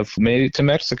obviously have made it to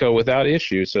Mexico without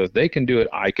issue. So if they can do it,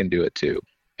 I can do it too.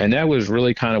 And that was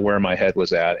really kind of where my head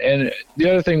was at. And the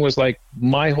other thing was like,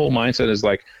 my whole mindset is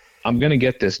like, I'm going to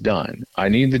get this done. I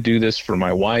need to do this for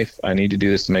my wife. I need to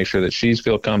do this to make sure that she's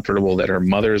feel comfortable, that her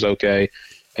mother is okay.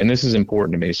 And this is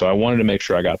important to me. So I wanted to make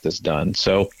sure I got this done.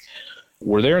 So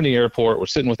we're there in the airport. We're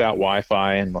sitting without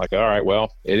Wi-Fi, and like, all right,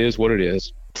 well, it is what it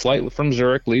is. Flight from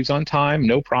Zurich leaves on time,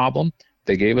 no problem.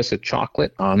 They gave us a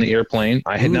chocolate on the airplane.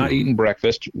 I had not eaten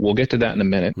breakfast. We'll get to that in a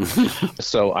minute.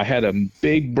 So I had a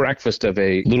big breakfast of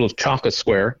a little chocolate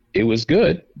square. It was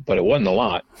good, but it wasn't a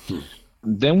lot.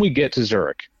 Then we get to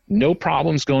Zurich. No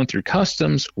problems going through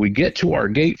customs. We get to our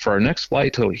gate for our next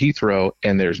flight to Heathrow,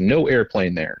 and there's no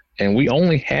airplane there. And we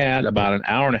only had about an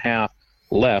hour and a half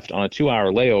left on a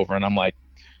 2-hour layover, and I'm like,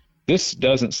 this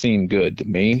doesn't seem good to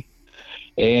me.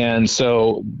 And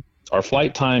so our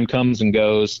flight time comes and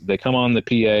goes. They come on the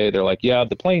PA. They're like, yeah,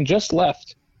 the plane just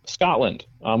left Scotland.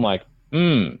 I'm like,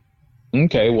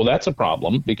 okay, well, that's a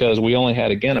problem because we only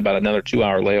had, again, about another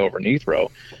 2-hour layover in Heathrow.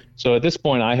 So at this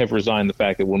point, I have resigned the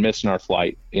fact that we're missing our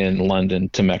flight in London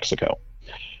to Mexico.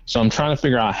 So I'm trying to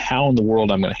figure out how in the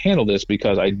world I'm going to handle this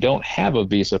because I don't have a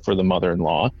visa for the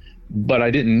mother-in-law, but I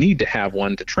didn't need to have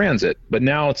one to transit. But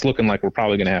now it's looking like we're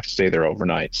probably going to have to stay there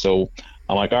overnight. So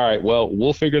I'm like, all right, well,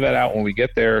 we'll figure that out when we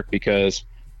get there because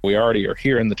we already are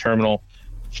here in the terminal.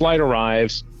 Flight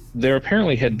arrives. There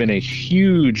apparently had been a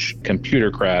huge computer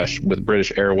crash with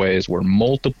British Airways where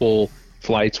multiple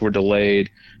flights were delayed.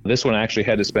 This one actually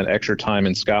had to spend extra time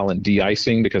in Scotland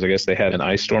de-icing because I guess they had an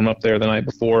ice storm up there the night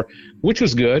before, which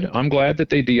was good. I'm glad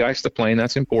that they de-iced the plane.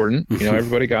 That's important. You know,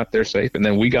 everybody got there safe, and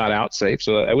then we got out safe,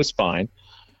 so that was fine.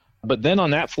 But then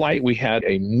on that flight, we had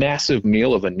a massive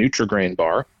meal of a Nutri-Grain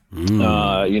bar.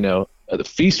 You know, the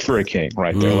feast for a king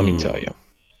right there, let me tell you.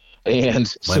 And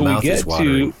so we get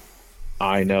to,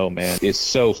 I know, man, it's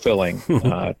so filling,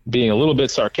 being a little bit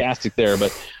sarcastic there,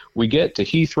 but we get to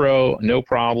Heathrow, no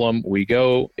problem. We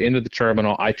go into the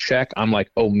terminal. I check. I'm like,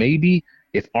 oh, maybe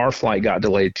if our flight got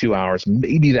delayed 2 hours,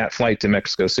 maybe that flight to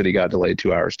Mexico City got delayed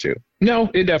 2 hours too. No,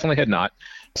 it definitely had not.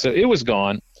 So it was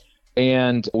gone.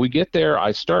 And we get there,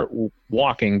 I start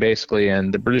walking basically,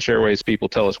 and the British Airways people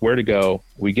tell us where to go.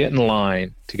 We get in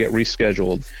line to get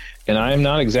rescheduled. And I am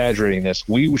not exaggerating this.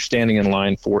 We were standing in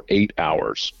line for 8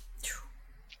 hours.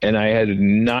 And I had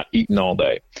not eaten all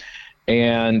day.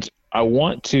 And I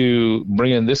want to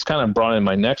bring in, this kind of brought in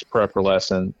my next prepper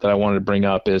lesson that I wanted to bring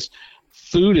up is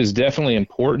food is definitely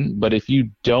important, but if you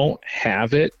don't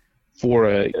have it for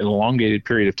an elongated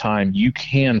period of time, you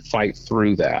can fight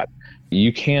through that.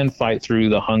 You can fight through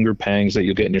the hunger pangs that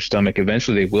you'll get in your stomach.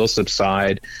 Eventually, they will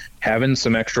subside. Having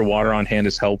some extra water on hand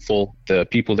is helpful. The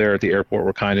people there at the airport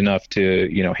were kind enough to,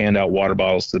 hand out water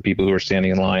bottles to the people who were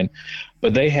standing in line.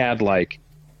 But they had like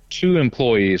 2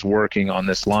 employees working on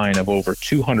this line of over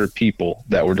 200 people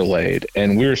that were delayed.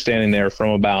 And we were standing there from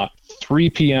about 3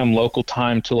 p.m. local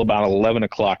time till about 11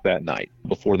 o'clock that night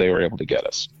before they were able to get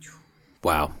us.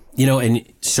 Wow. And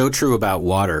so true about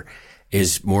water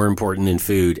is more important than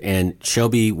food. And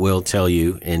Shelby will tell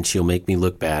you, and she'll make me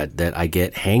look bad, that I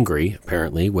get hangry,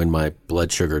 apparently, when my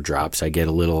blood sugar drops. I get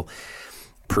a little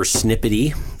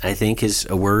persnippety, I think is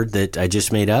a word that I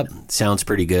just made up. Sounds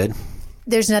pretty good.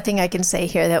 There's nothing I can say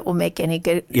here that will make any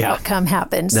good outcome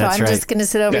happen. So I'm just going to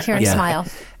sit over here and smile.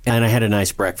 And I had a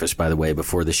nice breakfast, by the way,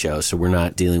 before the show. So we're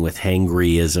not dealing with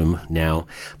hangryism now.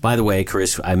 By the way,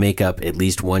 Chris, I make up at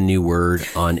least one new word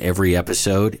on every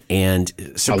episode. And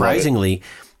surprisingly,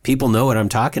 people know what I'm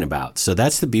talking about. So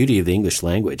that's the beauty of the English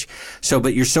language.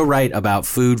 But you're so right about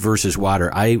food versus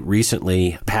water. I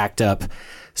recently packed up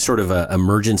sort of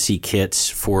emergency kits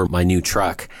for my new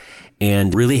truck.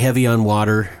 And really heavy on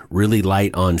water, really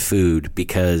light on food,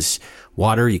 because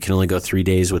water, you can only go 3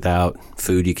 days without.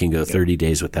 Food, you can go 30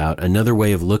 days without. Another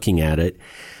way of looking at it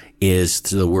is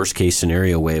the worst case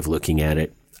scenario way of looking at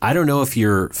it. I don't know if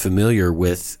you're familiar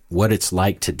with what it's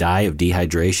like to die of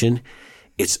dehydration.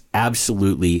 It's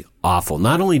absolutely awful.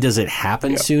 Not only does it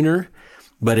happen sooner,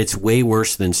 but it's way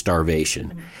worse than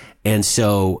starvation. And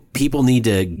so people need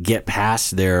to get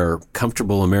past their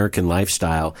comfortable American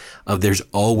lifestyle of there's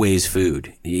always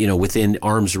food, within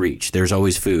arm's reach. There's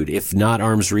always food. If not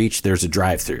arm's reach, there's a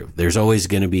drive-through. There's always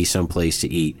going to be some place to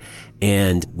eat.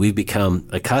 And we've become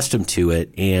accustomed to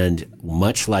it. And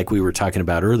much like we were talking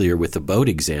about earlier with the boat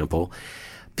example,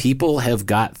 people have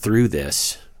got through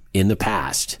this in the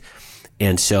past.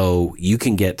 And so you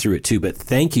can get through it too. But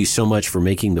thank you so much for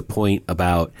making the point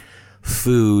about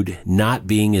food not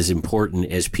being as important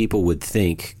as people would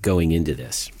think going into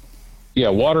this. Yeah,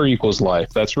 water equals life.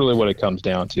 That's really what it comes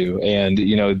down to. And,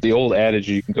 the old adage,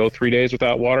 you can go 3 days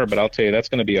without water, but I'll tell you, that's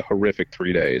going to be a horrific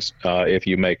 3 days if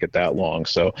you make it that long.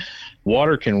 So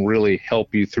water can really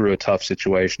help you through a tough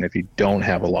situation if you don't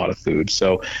have a lot of food.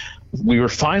 So we were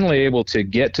finally able to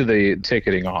get to the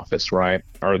ticketing office, right?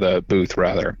 Or the booth,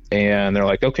 rather. And they're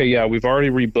like, okay, yeah, we've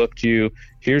already rebooked you.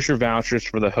 Here's your vouchers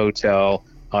for the hotel.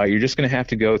 You're just going to have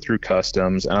to go through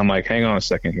customs. And I'm like, hang on a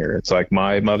second here. It's like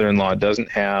my mother-in-law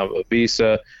doesn't have a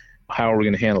visa. How are we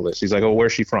going to handle this? He's like, oh,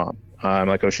 where's she from? I'm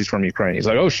like, oh, she's from Ukraine. He's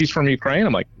like, oh, she's from Ukraine?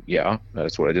 I'm like, yeah,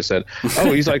 that's what I just said.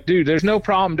 Oh, he's like, dude, there's no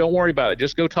problem. Don't worry about it.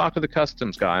 Just go talk to the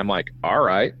customs guy. I'm like, all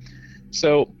right.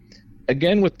 So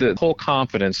again, with the whole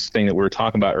confidence thing that we were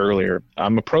talking about earlier,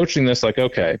 I'm approaching this like,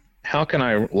 okay, how can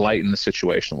I lighten the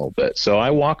situation a little bit? So I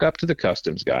walk up to the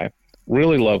customs guy,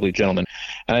 really lovely gentleman,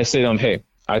 and I say to him, hey,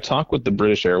 I talked with the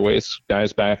British Airways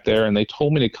guys back there, and they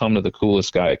told me to come to the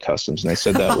coolest guy at customs, and they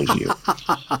said that was you.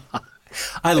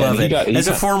 I love it. As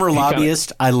a former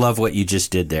lobbyist, I love what you just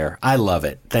did there. I love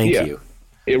it. Thank you.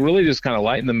 It really just kind of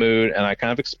lightened the mood, and I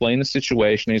kind of explained the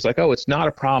situation. He's like, oh, it's not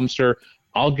a problem, sir.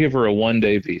 I'll give her a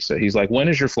one-day visa. He's like, when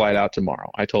is your flight out tomorrow?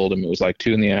 I told him it was like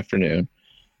 2 p.m.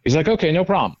 He's like, okay, no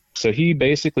problem. So he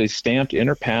basically stamped in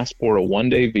her passport a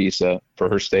one-day visa for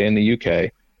her stay in the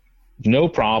UK. No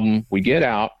problem. We get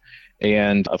out.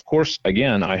 And of course,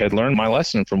 again, I had learned my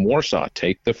lesson from Warsaw.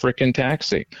 Take the frickin'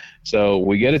 taxi. So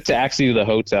we get a taxi to the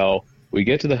hotel. We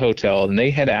get to the hotel, and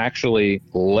they had actually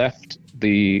left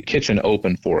the kitchen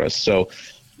open for us. So,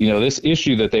 this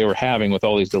issue that they were having with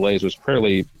all these delays was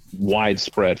fairly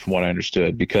widespread from what I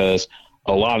understood, because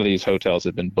a lot of these hotels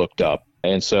had been booked up.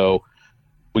 And so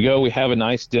we go, we have a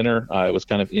nice dinner. It was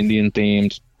kind of Indian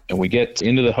themed, and we get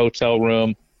into the hotel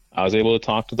room. I was able to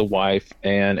talk to the wife,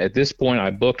 and at this point I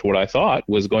booked what I thought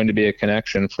was going to be a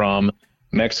connection from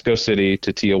Mexico City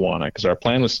to Tijuana, because our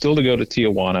plan was still to go to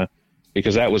Tijuana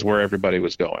because that was where everybody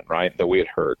was going, right, that we had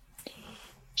heard.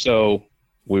 So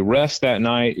we rest that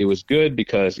night. It was good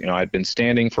because, I'd been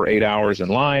standing for 8 hours in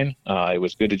line. It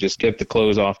was good to just get the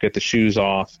clothes off, get the shoes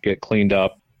off, get cleaned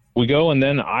up. we go, and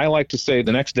then I like to say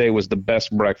the next day was the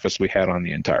best breakfast we had on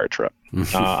the entire trip.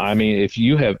 I mean, if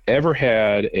you have ever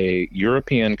had a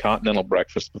European continental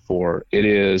breakfast before, it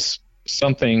is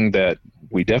something that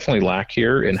we definitely lack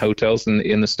here in hotels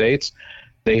in the States.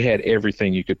 They had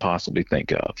everything you could possibly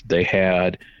think of. They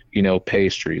had,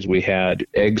 pastries. We had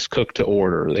eggs cooked to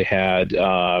order. They had,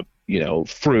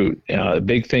 fruit. The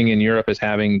big thing in Europe is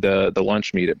having the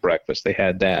lunch meat at breakfast. They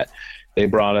had that. They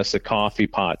brought us a coffee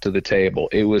pot to the table.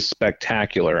 It was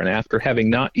spectacular. And after having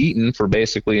not eaten for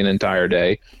basically an entire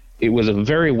day, it was a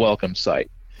very welcome sight.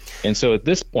 And so at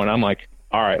this point, I'm like,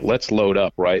 all right, let's load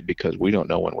up, right? Because we don't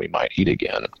know when we might eat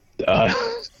again.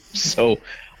 So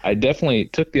I definitely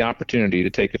took the opportunity to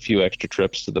take a few extra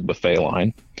trips to the buffet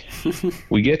line.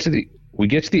 We get to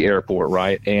the airport,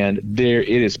 right? And there it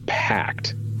is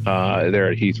packed.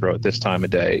 There at Heathrow at this time of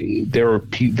day.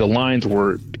 The lines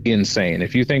were insane.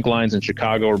 If you think lines in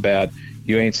Chicago are bad,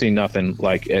 you ain't seen nothing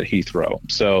like at Heathrow.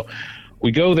 So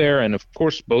we go there, and of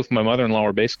course, both my mother-in-law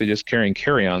were basically just carrying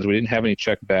carry-ons. We didn't have any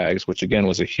checked bags, which again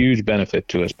was a huge benefit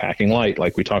to us packing light,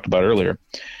 like we talked about earlier.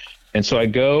 And so I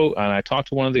go and I talk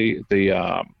to one of the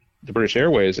British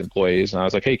Airways employees, and I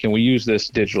was like, "Hey, can we use this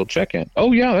digital check-in?"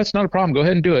 "Oh yeah, that's not a problem. Go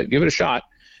ahead and do it. Give it a shot."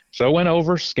 So I went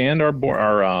over, scanned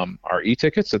our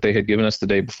e-tickets that they had given us the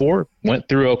day before, went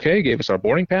through okay, gave us our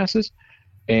boarding passes,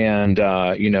 and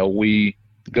we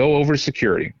go over to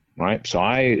security, right? So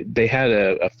they had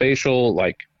a facial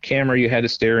camera you had to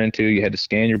stare into, you had to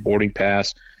scan your boarding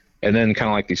pass, and then kind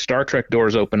of like these Star Trek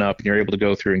doors open up and you're able to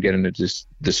go through and get into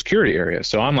the security area.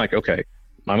 So I'm like, okay,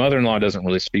 my mother-in-law doesn't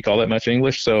really speak all that much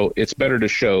English, so it's better to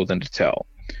show than to tell.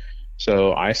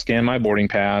 So I scan my boarding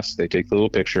pass. They take the little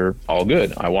picture. All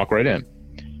good. I walk right in.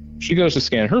 She goes to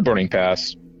scan her boarding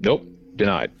pass. Nope,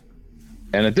 denied.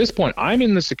 And at this point, I'm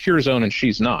in the secure zone and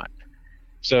she's not.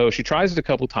 So she tries it a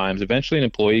couple times. Eventually, an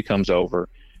employee comes over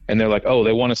and they're like, "Oh,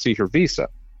 they want to see her visa."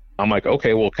 I'm like,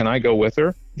 "Okay, well, can I go with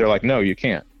her?" They're like, "No, you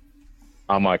can't."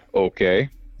 I'm like, "Okay."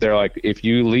 They're like, "If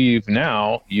you leave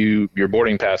now, your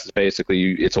boarding pass is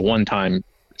basically it's a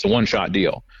one-shot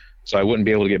deal. So I wouldn't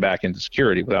be able to get back into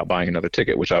security without buying another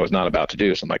ticket," which I was not about to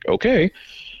do. So I'm like, okay.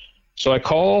 So I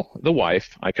call the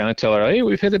wife. I kind of tell her, "Hey,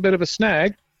 we've hit a bit of a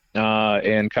snag,"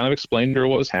 and kind of explained to her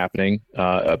what was happening.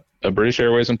 A British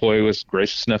Airways employee was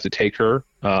gracious enough to take her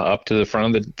up to the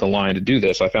front of the line to do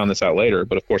this. I found this out later.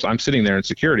 But, of course, I'm sitting there in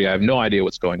security. I have no idea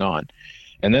what's going on.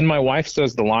 And then my wife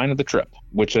says the line of the trip,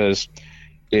 which is,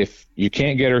 "If you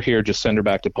can't get her here, just send her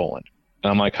back to Poland." And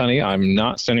I'm like, "Honey, I'm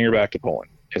not sending her back to Poland.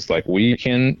 It's like we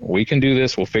can do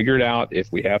this. We'll figure it out. If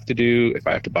I have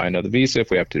to buy another visa,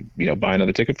 if we have to, buy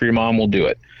another ticket for your mom, we'll do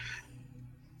it."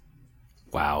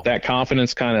 Wow. That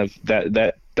confidence kind of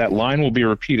that line will be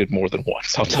repeated more than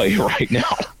once. I'll tell you right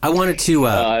now. I wanted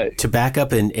to back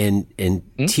up and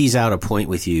tease out a point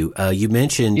with you. You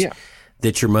mentioned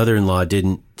that your mother-in-law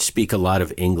didn't speak a lot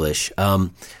of English.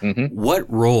 What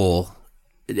role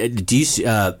do you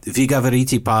Vy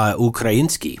говорите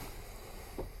по-украински?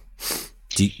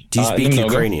 Do you speak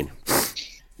Ukrainian?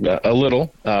 A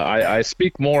little. I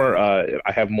speak more.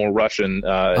 I have more Russian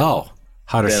than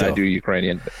I do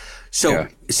Ukrainian. So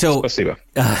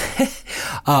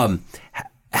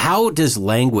how does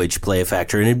language play a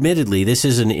factor? And admittedly, this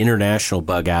is an international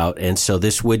bug out, and so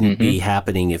this wouldn't be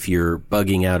happening if you're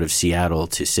bugging out of Seattle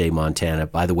to, say, Montana.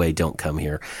 By the way, don't come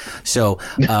here. So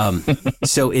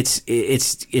so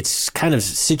it's kind of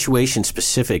situation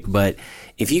specific, but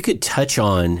if you could touch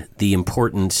on the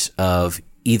importance of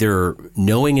either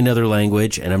knowing another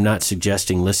language, and I'm not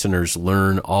suggesting listeners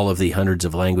learn all of the hundreds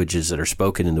of languages that are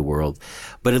spoken in the world,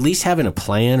 but at least having a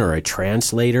plan or a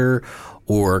translator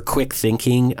or quick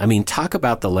thinking. I mean, talk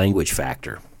about the language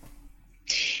factor.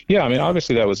 Yeah, I mean,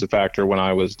 obviously that was a factor when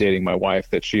I was dating my wife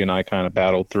that she and I kind of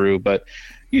battled through. But,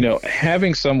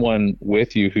 having someone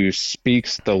with you who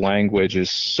speaks the language is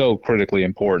so critically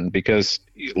important because,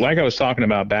 like I was talking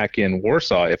about back in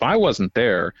Warsaw, if I wasn't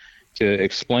there to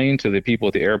explain to the people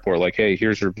at the airport, like, "Hey,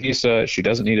 here's her visa. She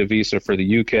doesn't need a visa for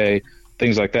the UK,"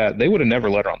 things like that, they would have never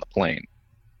let her on the plane.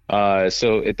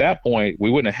 So at that point, we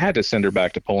wouldn't have had to send her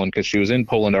back to Poland because she was in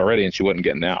Poland already and she wasn't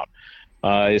getting out.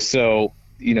 So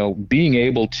being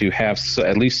able to have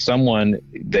at least someone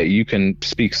that you can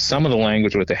speak some of the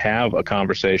language with to have a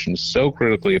conversation is so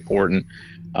critically important,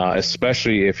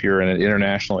 especially if you're in an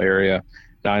international area.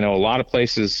 Now, I know a lot of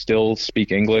places still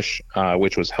speak English,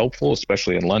 which was helpful,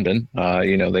 especially in London.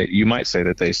 You might say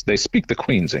that they speak the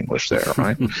Queen's English there,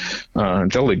 right?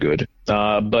 Jolly good.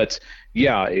 But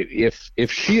yeah,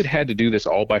 if she had to do this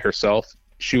all by herself,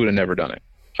 she would have never done it.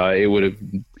 It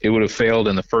would have failed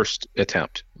in the first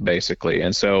attempt, basically.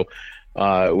 And so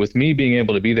with me being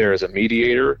able to be there as a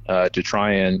mediator to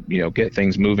try and, get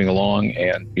things moving along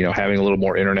and, having a little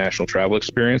more international travel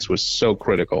experience was so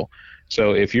critical.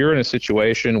 So if you're in a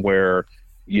situation where,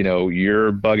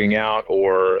 you're bugging out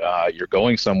or you're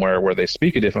going somewhere where they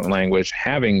speak a different language,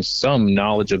 having some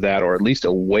knowledge of that, or at least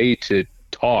a way to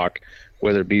talk,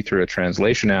 whether it be through a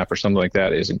translation app or something like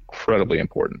that, is incredibly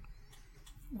important.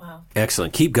 Wow.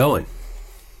 Excellent. Keep going.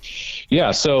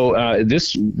 Yeah, so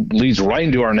this leads right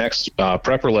into our next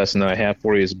prepper lesson that I have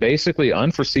for you. Is basically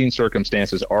unforeseen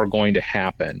circumstances are going to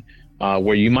happen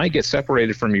where you might get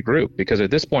separated from your group, because at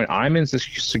this point I'm in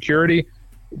security.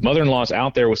 Mother-in-law's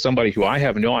out there with somebody who I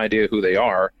have no idea who they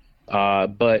are,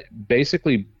 but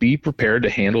basically be prepared to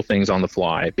handle things on the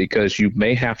fly, because you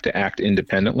may have to act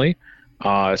independently.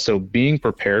 So being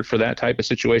prepared for that type of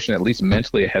situation, at least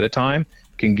mentally ahead of time,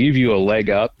 can give you a leg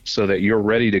up so that you're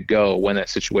ready to go when that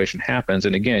situation happens.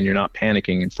 And again, you're not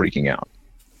panicking and freaking out.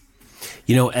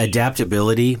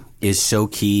 Adaptability is so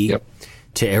key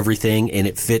to everything, and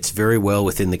it fits very well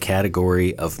within the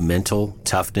category of mental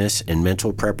toughness and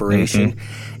mental preparation.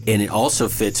 Mm-hmm. And it also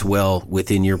fits well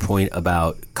within your point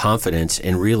about confidence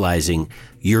and realizing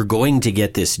you're going to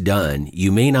get this done.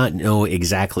 You may not know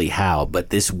exactly how,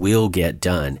 but this will get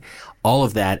done. All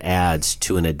of that adds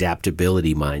to an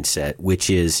adaptability mindset, which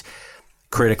is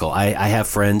critical. I have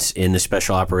friends in the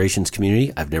special operations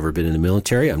community. I've never been in the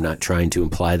military. I'm not trying to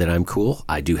imply that I'm cool.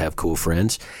 I do have cool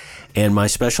friends. And my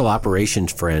special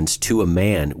operations friends, to a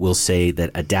man, will say that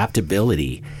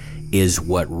adaptability is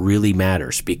what really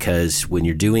matters, because when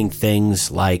you're doing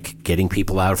things like getting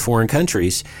people out of foreign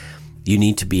countries, you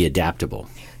need to be adaptable.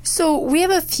 So we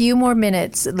have a few more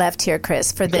minutes left here,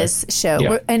 Chris, for this show.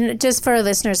 Yeah. And just for our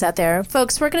listeners out there,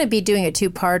 folks, we're going to be doing a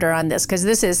two-parter on this, because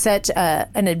this is such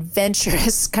an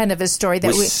adventurous kind of a story that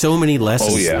with so many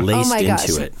lessons laced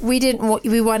into it.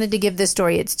 We wanted to give this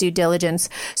story its due diligence.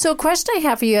 So a question I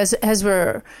have for you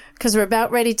because we're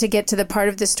about ready to get to the part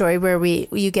of the story where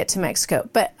you get to Mexico.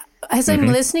 But as I'm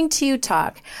listening to you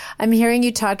talk, I'm hearing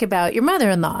you talk about your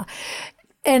mother-in-law,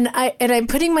 and I'm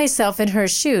putting myself in her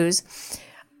shoes.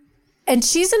 And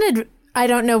I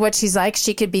don't know what she's like.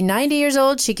 She could be 90 years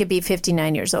old. She could be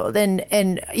 59 years old.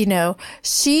 And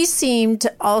she seemed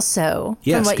also,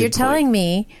 from what you're telling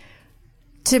me,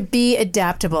 to be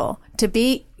adaptable, to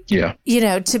be,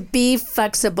 to be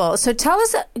flexible. So tell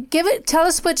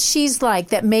us what she's like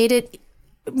that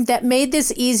made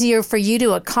this easier for you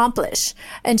to accomplish.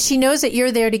 And she knows that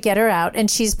you're there to get her out,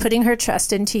 and she's putting her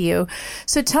trust into you.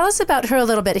 So tell us about her a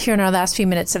little bit here in our last few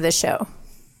minutes of the show.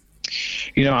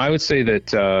 I would say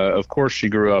that, of course, she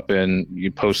grew up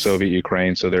in post-Soviet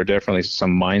Ukraine, so there are definitely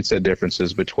some mindset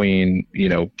differences between,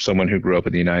 someone who grew up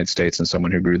in the United States and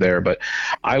someone who grew there. But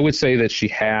I would say that she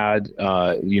had,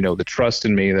 the trust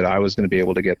in me that I was going to be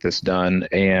able to get this done.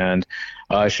 And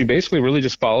she basically really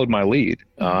just followed my lead.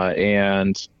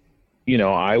 And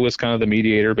I was kind of the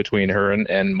mediator between her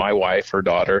and my wife, her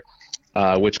daughter,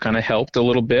 which kind of helped a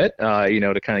little bit,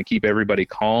 to kind of keep everybody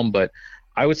calm. But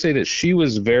I would say that she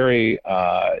was very,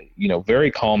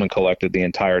 very calm and collected the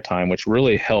entire time, which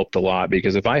really helped a lot,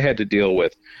 because if I had to deal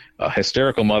with a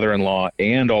hysterical mother-in-law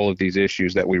and all of these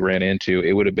issues that we ran into,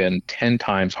 it would have been 10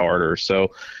 times harder. So,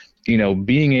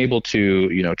 being able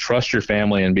to, trust your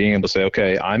family and being able to say,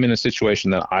 okay, I'm in a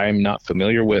situation that I'm not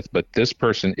familiar with, but this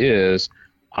person is,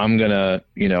 I'm going to,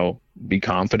 be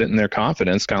confident in their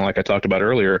confidence, kind of like I talked about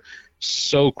earlier.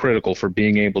 So critical for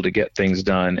being able to get things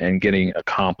done and getting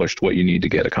accomplished what you need to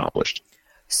get accomplished.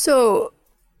 So,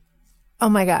 oh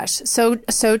my gosh, so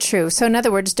true. So in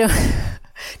other words,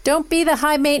 don't be the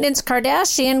high maintenance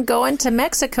Kardashian going to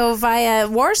Mexico via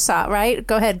Warsaw, right?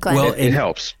 Go ahead, Glenn. Well, it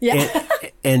helps. Yeah.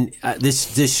 And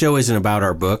this show isn't about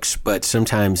our books, but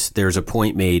sometimes there's a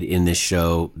point made in this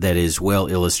show that is well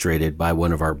illustrated by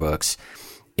one of our books.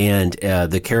 And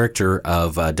the character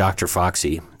of Dr.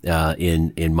 Foxy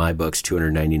in my books,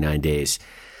 299 Days,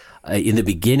 in the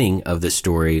beginning of the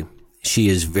story, she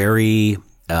is very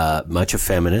much a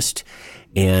feminist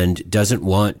and doesn't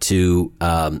want to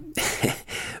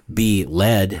be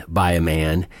led by a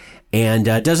man, and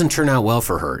doesn't turn out well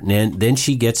for her. And then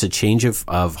she gets a change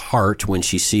of heart when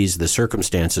she sees the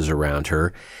circumstances around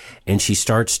her, and she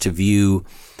starts to view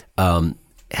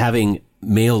having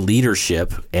male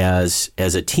leadership as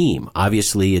a team.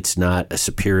 Obviously, it's not a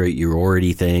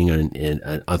superiority thing,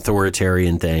 an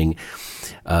authoritarian thing.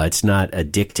 It's not a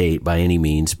dictate by any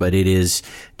means, but it is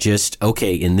just,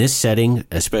 okay, in this setting,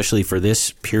 especially for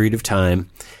this period of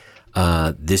time,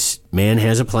 this man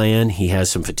has a plan. He has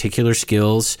some particular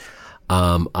skills.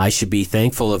 I should be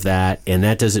thankful of that, and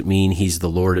that doesn't mean he's the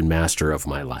Lord and Master of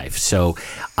my life. So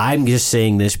I'm just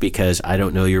saying this because I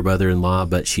don't know your mother-in-law,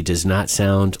 but she does not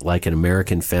sound like an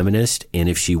American feminist, and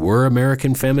if she were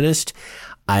American feminist,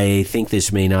 I think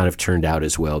this may not have turned out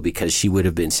as well because she would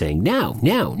have been saying, no.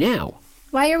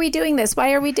 Why are we doing this?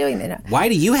 Why are we doing that? Why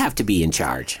do you have to be in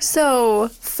charge? So,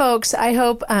 folks, I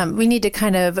hope we need to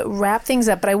kind of wrap things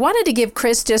up, but I wanted to give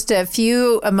Chris just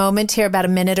a moment here, about a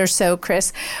minute or so,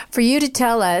 Chris, for you to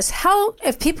tell us how,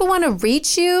 if people want to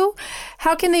reach you,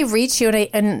 how can they reach you?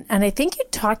 And I think you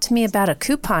talked to me about a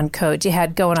coupon code you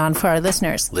had going on for our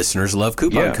listeners. Listeners love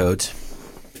coupon codes.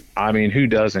 I mean, who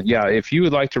doesn't? Yeah, if you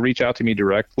would like to reach out to me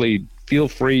directly, feel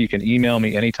free. You can email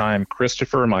me anytime,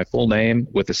 Christopher, my full name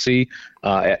with a C,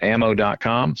 at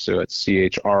ammo.com. So it's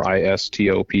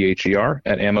CHRISTOPHER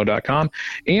at ammo.com.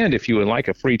 And if you would like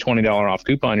a free $20 off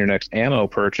coupon your next ammo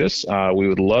purchase, we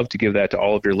would love to give that to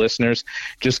all of your listeners.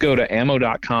 Just go to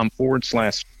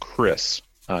ammo.com/Chris,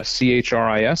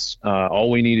 CHRIS.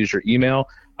 All we need is your email.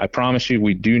 I promise you,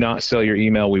 we do not sell your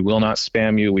email. We will not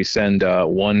spam you. We send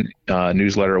one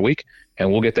newsletter a week,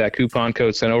 and we'll get that coupon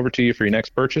code sent over to you for your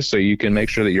next purchase so you can make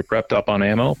sure that you're prepped up on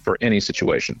ammo for any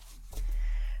situation.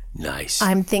 Nice.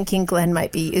 I'm thinking Glenn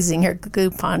might be using her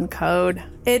coupon code.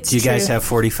 It's Do you guys have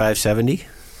 4570?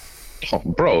 Oh,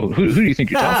 bro, who do you think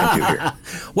you're talking to here?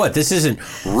 What? This isn't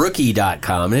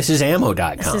rookie.com. This is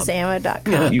ammo.com. This is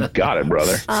ammo.com. You got it,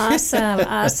 brother.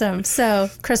 Awesome. So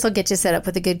Chris will get you set up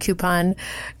with a good coupon.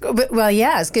 Well,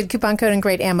 yes, good coupon code and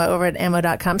great ammo over at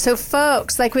ammo.com. So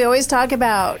folks, like we always talk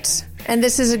about, and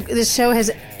this show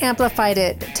has amplified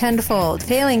it tenfold,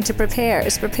 failing to prepare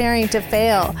is preparing to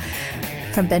fail.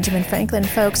 From Benjamin Franklin,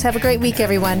 folks. Have a great week,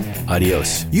 everyone.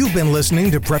 Adios. You've been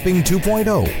listening to Prepping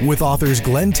 2.0 with authors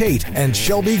Glenn Tate and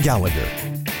Shelby Gallagher.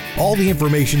 All the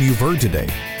information you've heard today,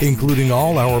 including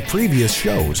all our previous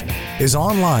shows, is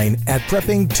online at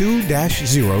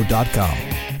prepping2-0.com.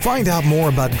 Find out more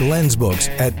about Glenn's books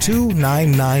at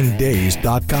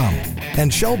 299days.com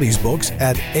and Shelby's books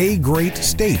at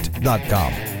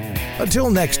agreatstate.com. Until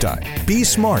next time, be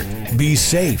smart, be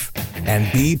safe,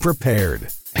 and be prepared.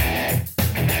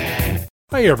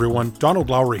 Hi everyone, Donald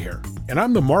Lowry here, and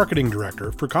I'm the Marketing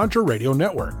Director for Contra Radio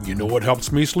Network. You know what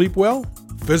helps me sleep well?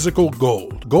 Physical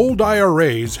gold. Gold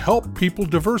IRAs help people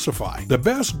diversify. The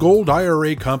best gold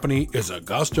IRA company is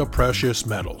Augusta Precious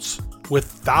Metals, with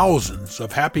thousands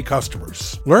of happy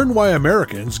customers. Learn why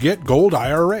Americans get gold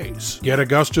IRAs. Get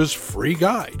Augusta's free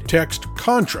guide. Text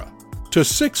CONTRA to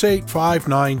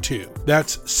 68592.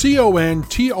 That's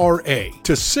CONTRA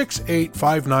to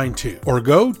 68592. Or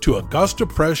go to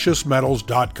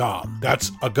AugustaPreciousMetals.com.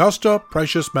 That's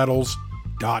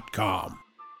AugustaPreciousMetals.com.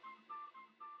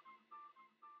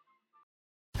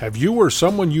 Have you or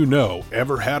someone you know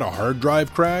ever had a hard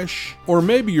drive crash? Or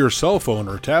maybe your cell phone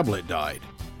or tablet died,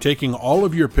 taking all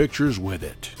of your pictures with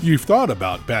it. You've thought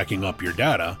about backing up your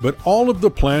data, but all of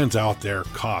the plans out there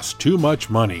cost too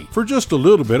much money for just a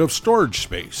little bit of storage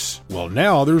space. Well,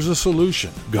 now there's a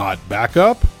solution. Got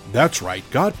Backup? That's right,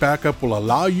 Got Backup will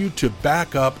allow you to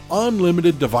back up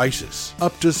unlimited devices,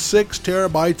 up to 6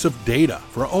 terabytes of data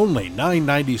for only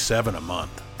 $9.97 a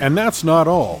month. And that's not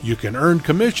all. You can earn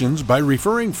commissions by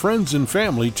referring friends and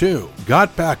family too.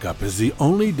 Got Backup is the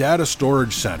only data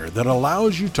storage center that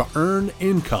allows you to earn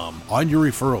income on your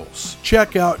referrals.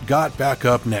 Check out Got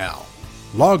Backup now.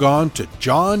 Log on to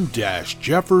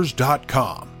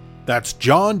john-jeffers.com. That's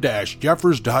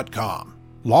john-jeffers.com.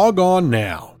 Log on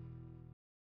now.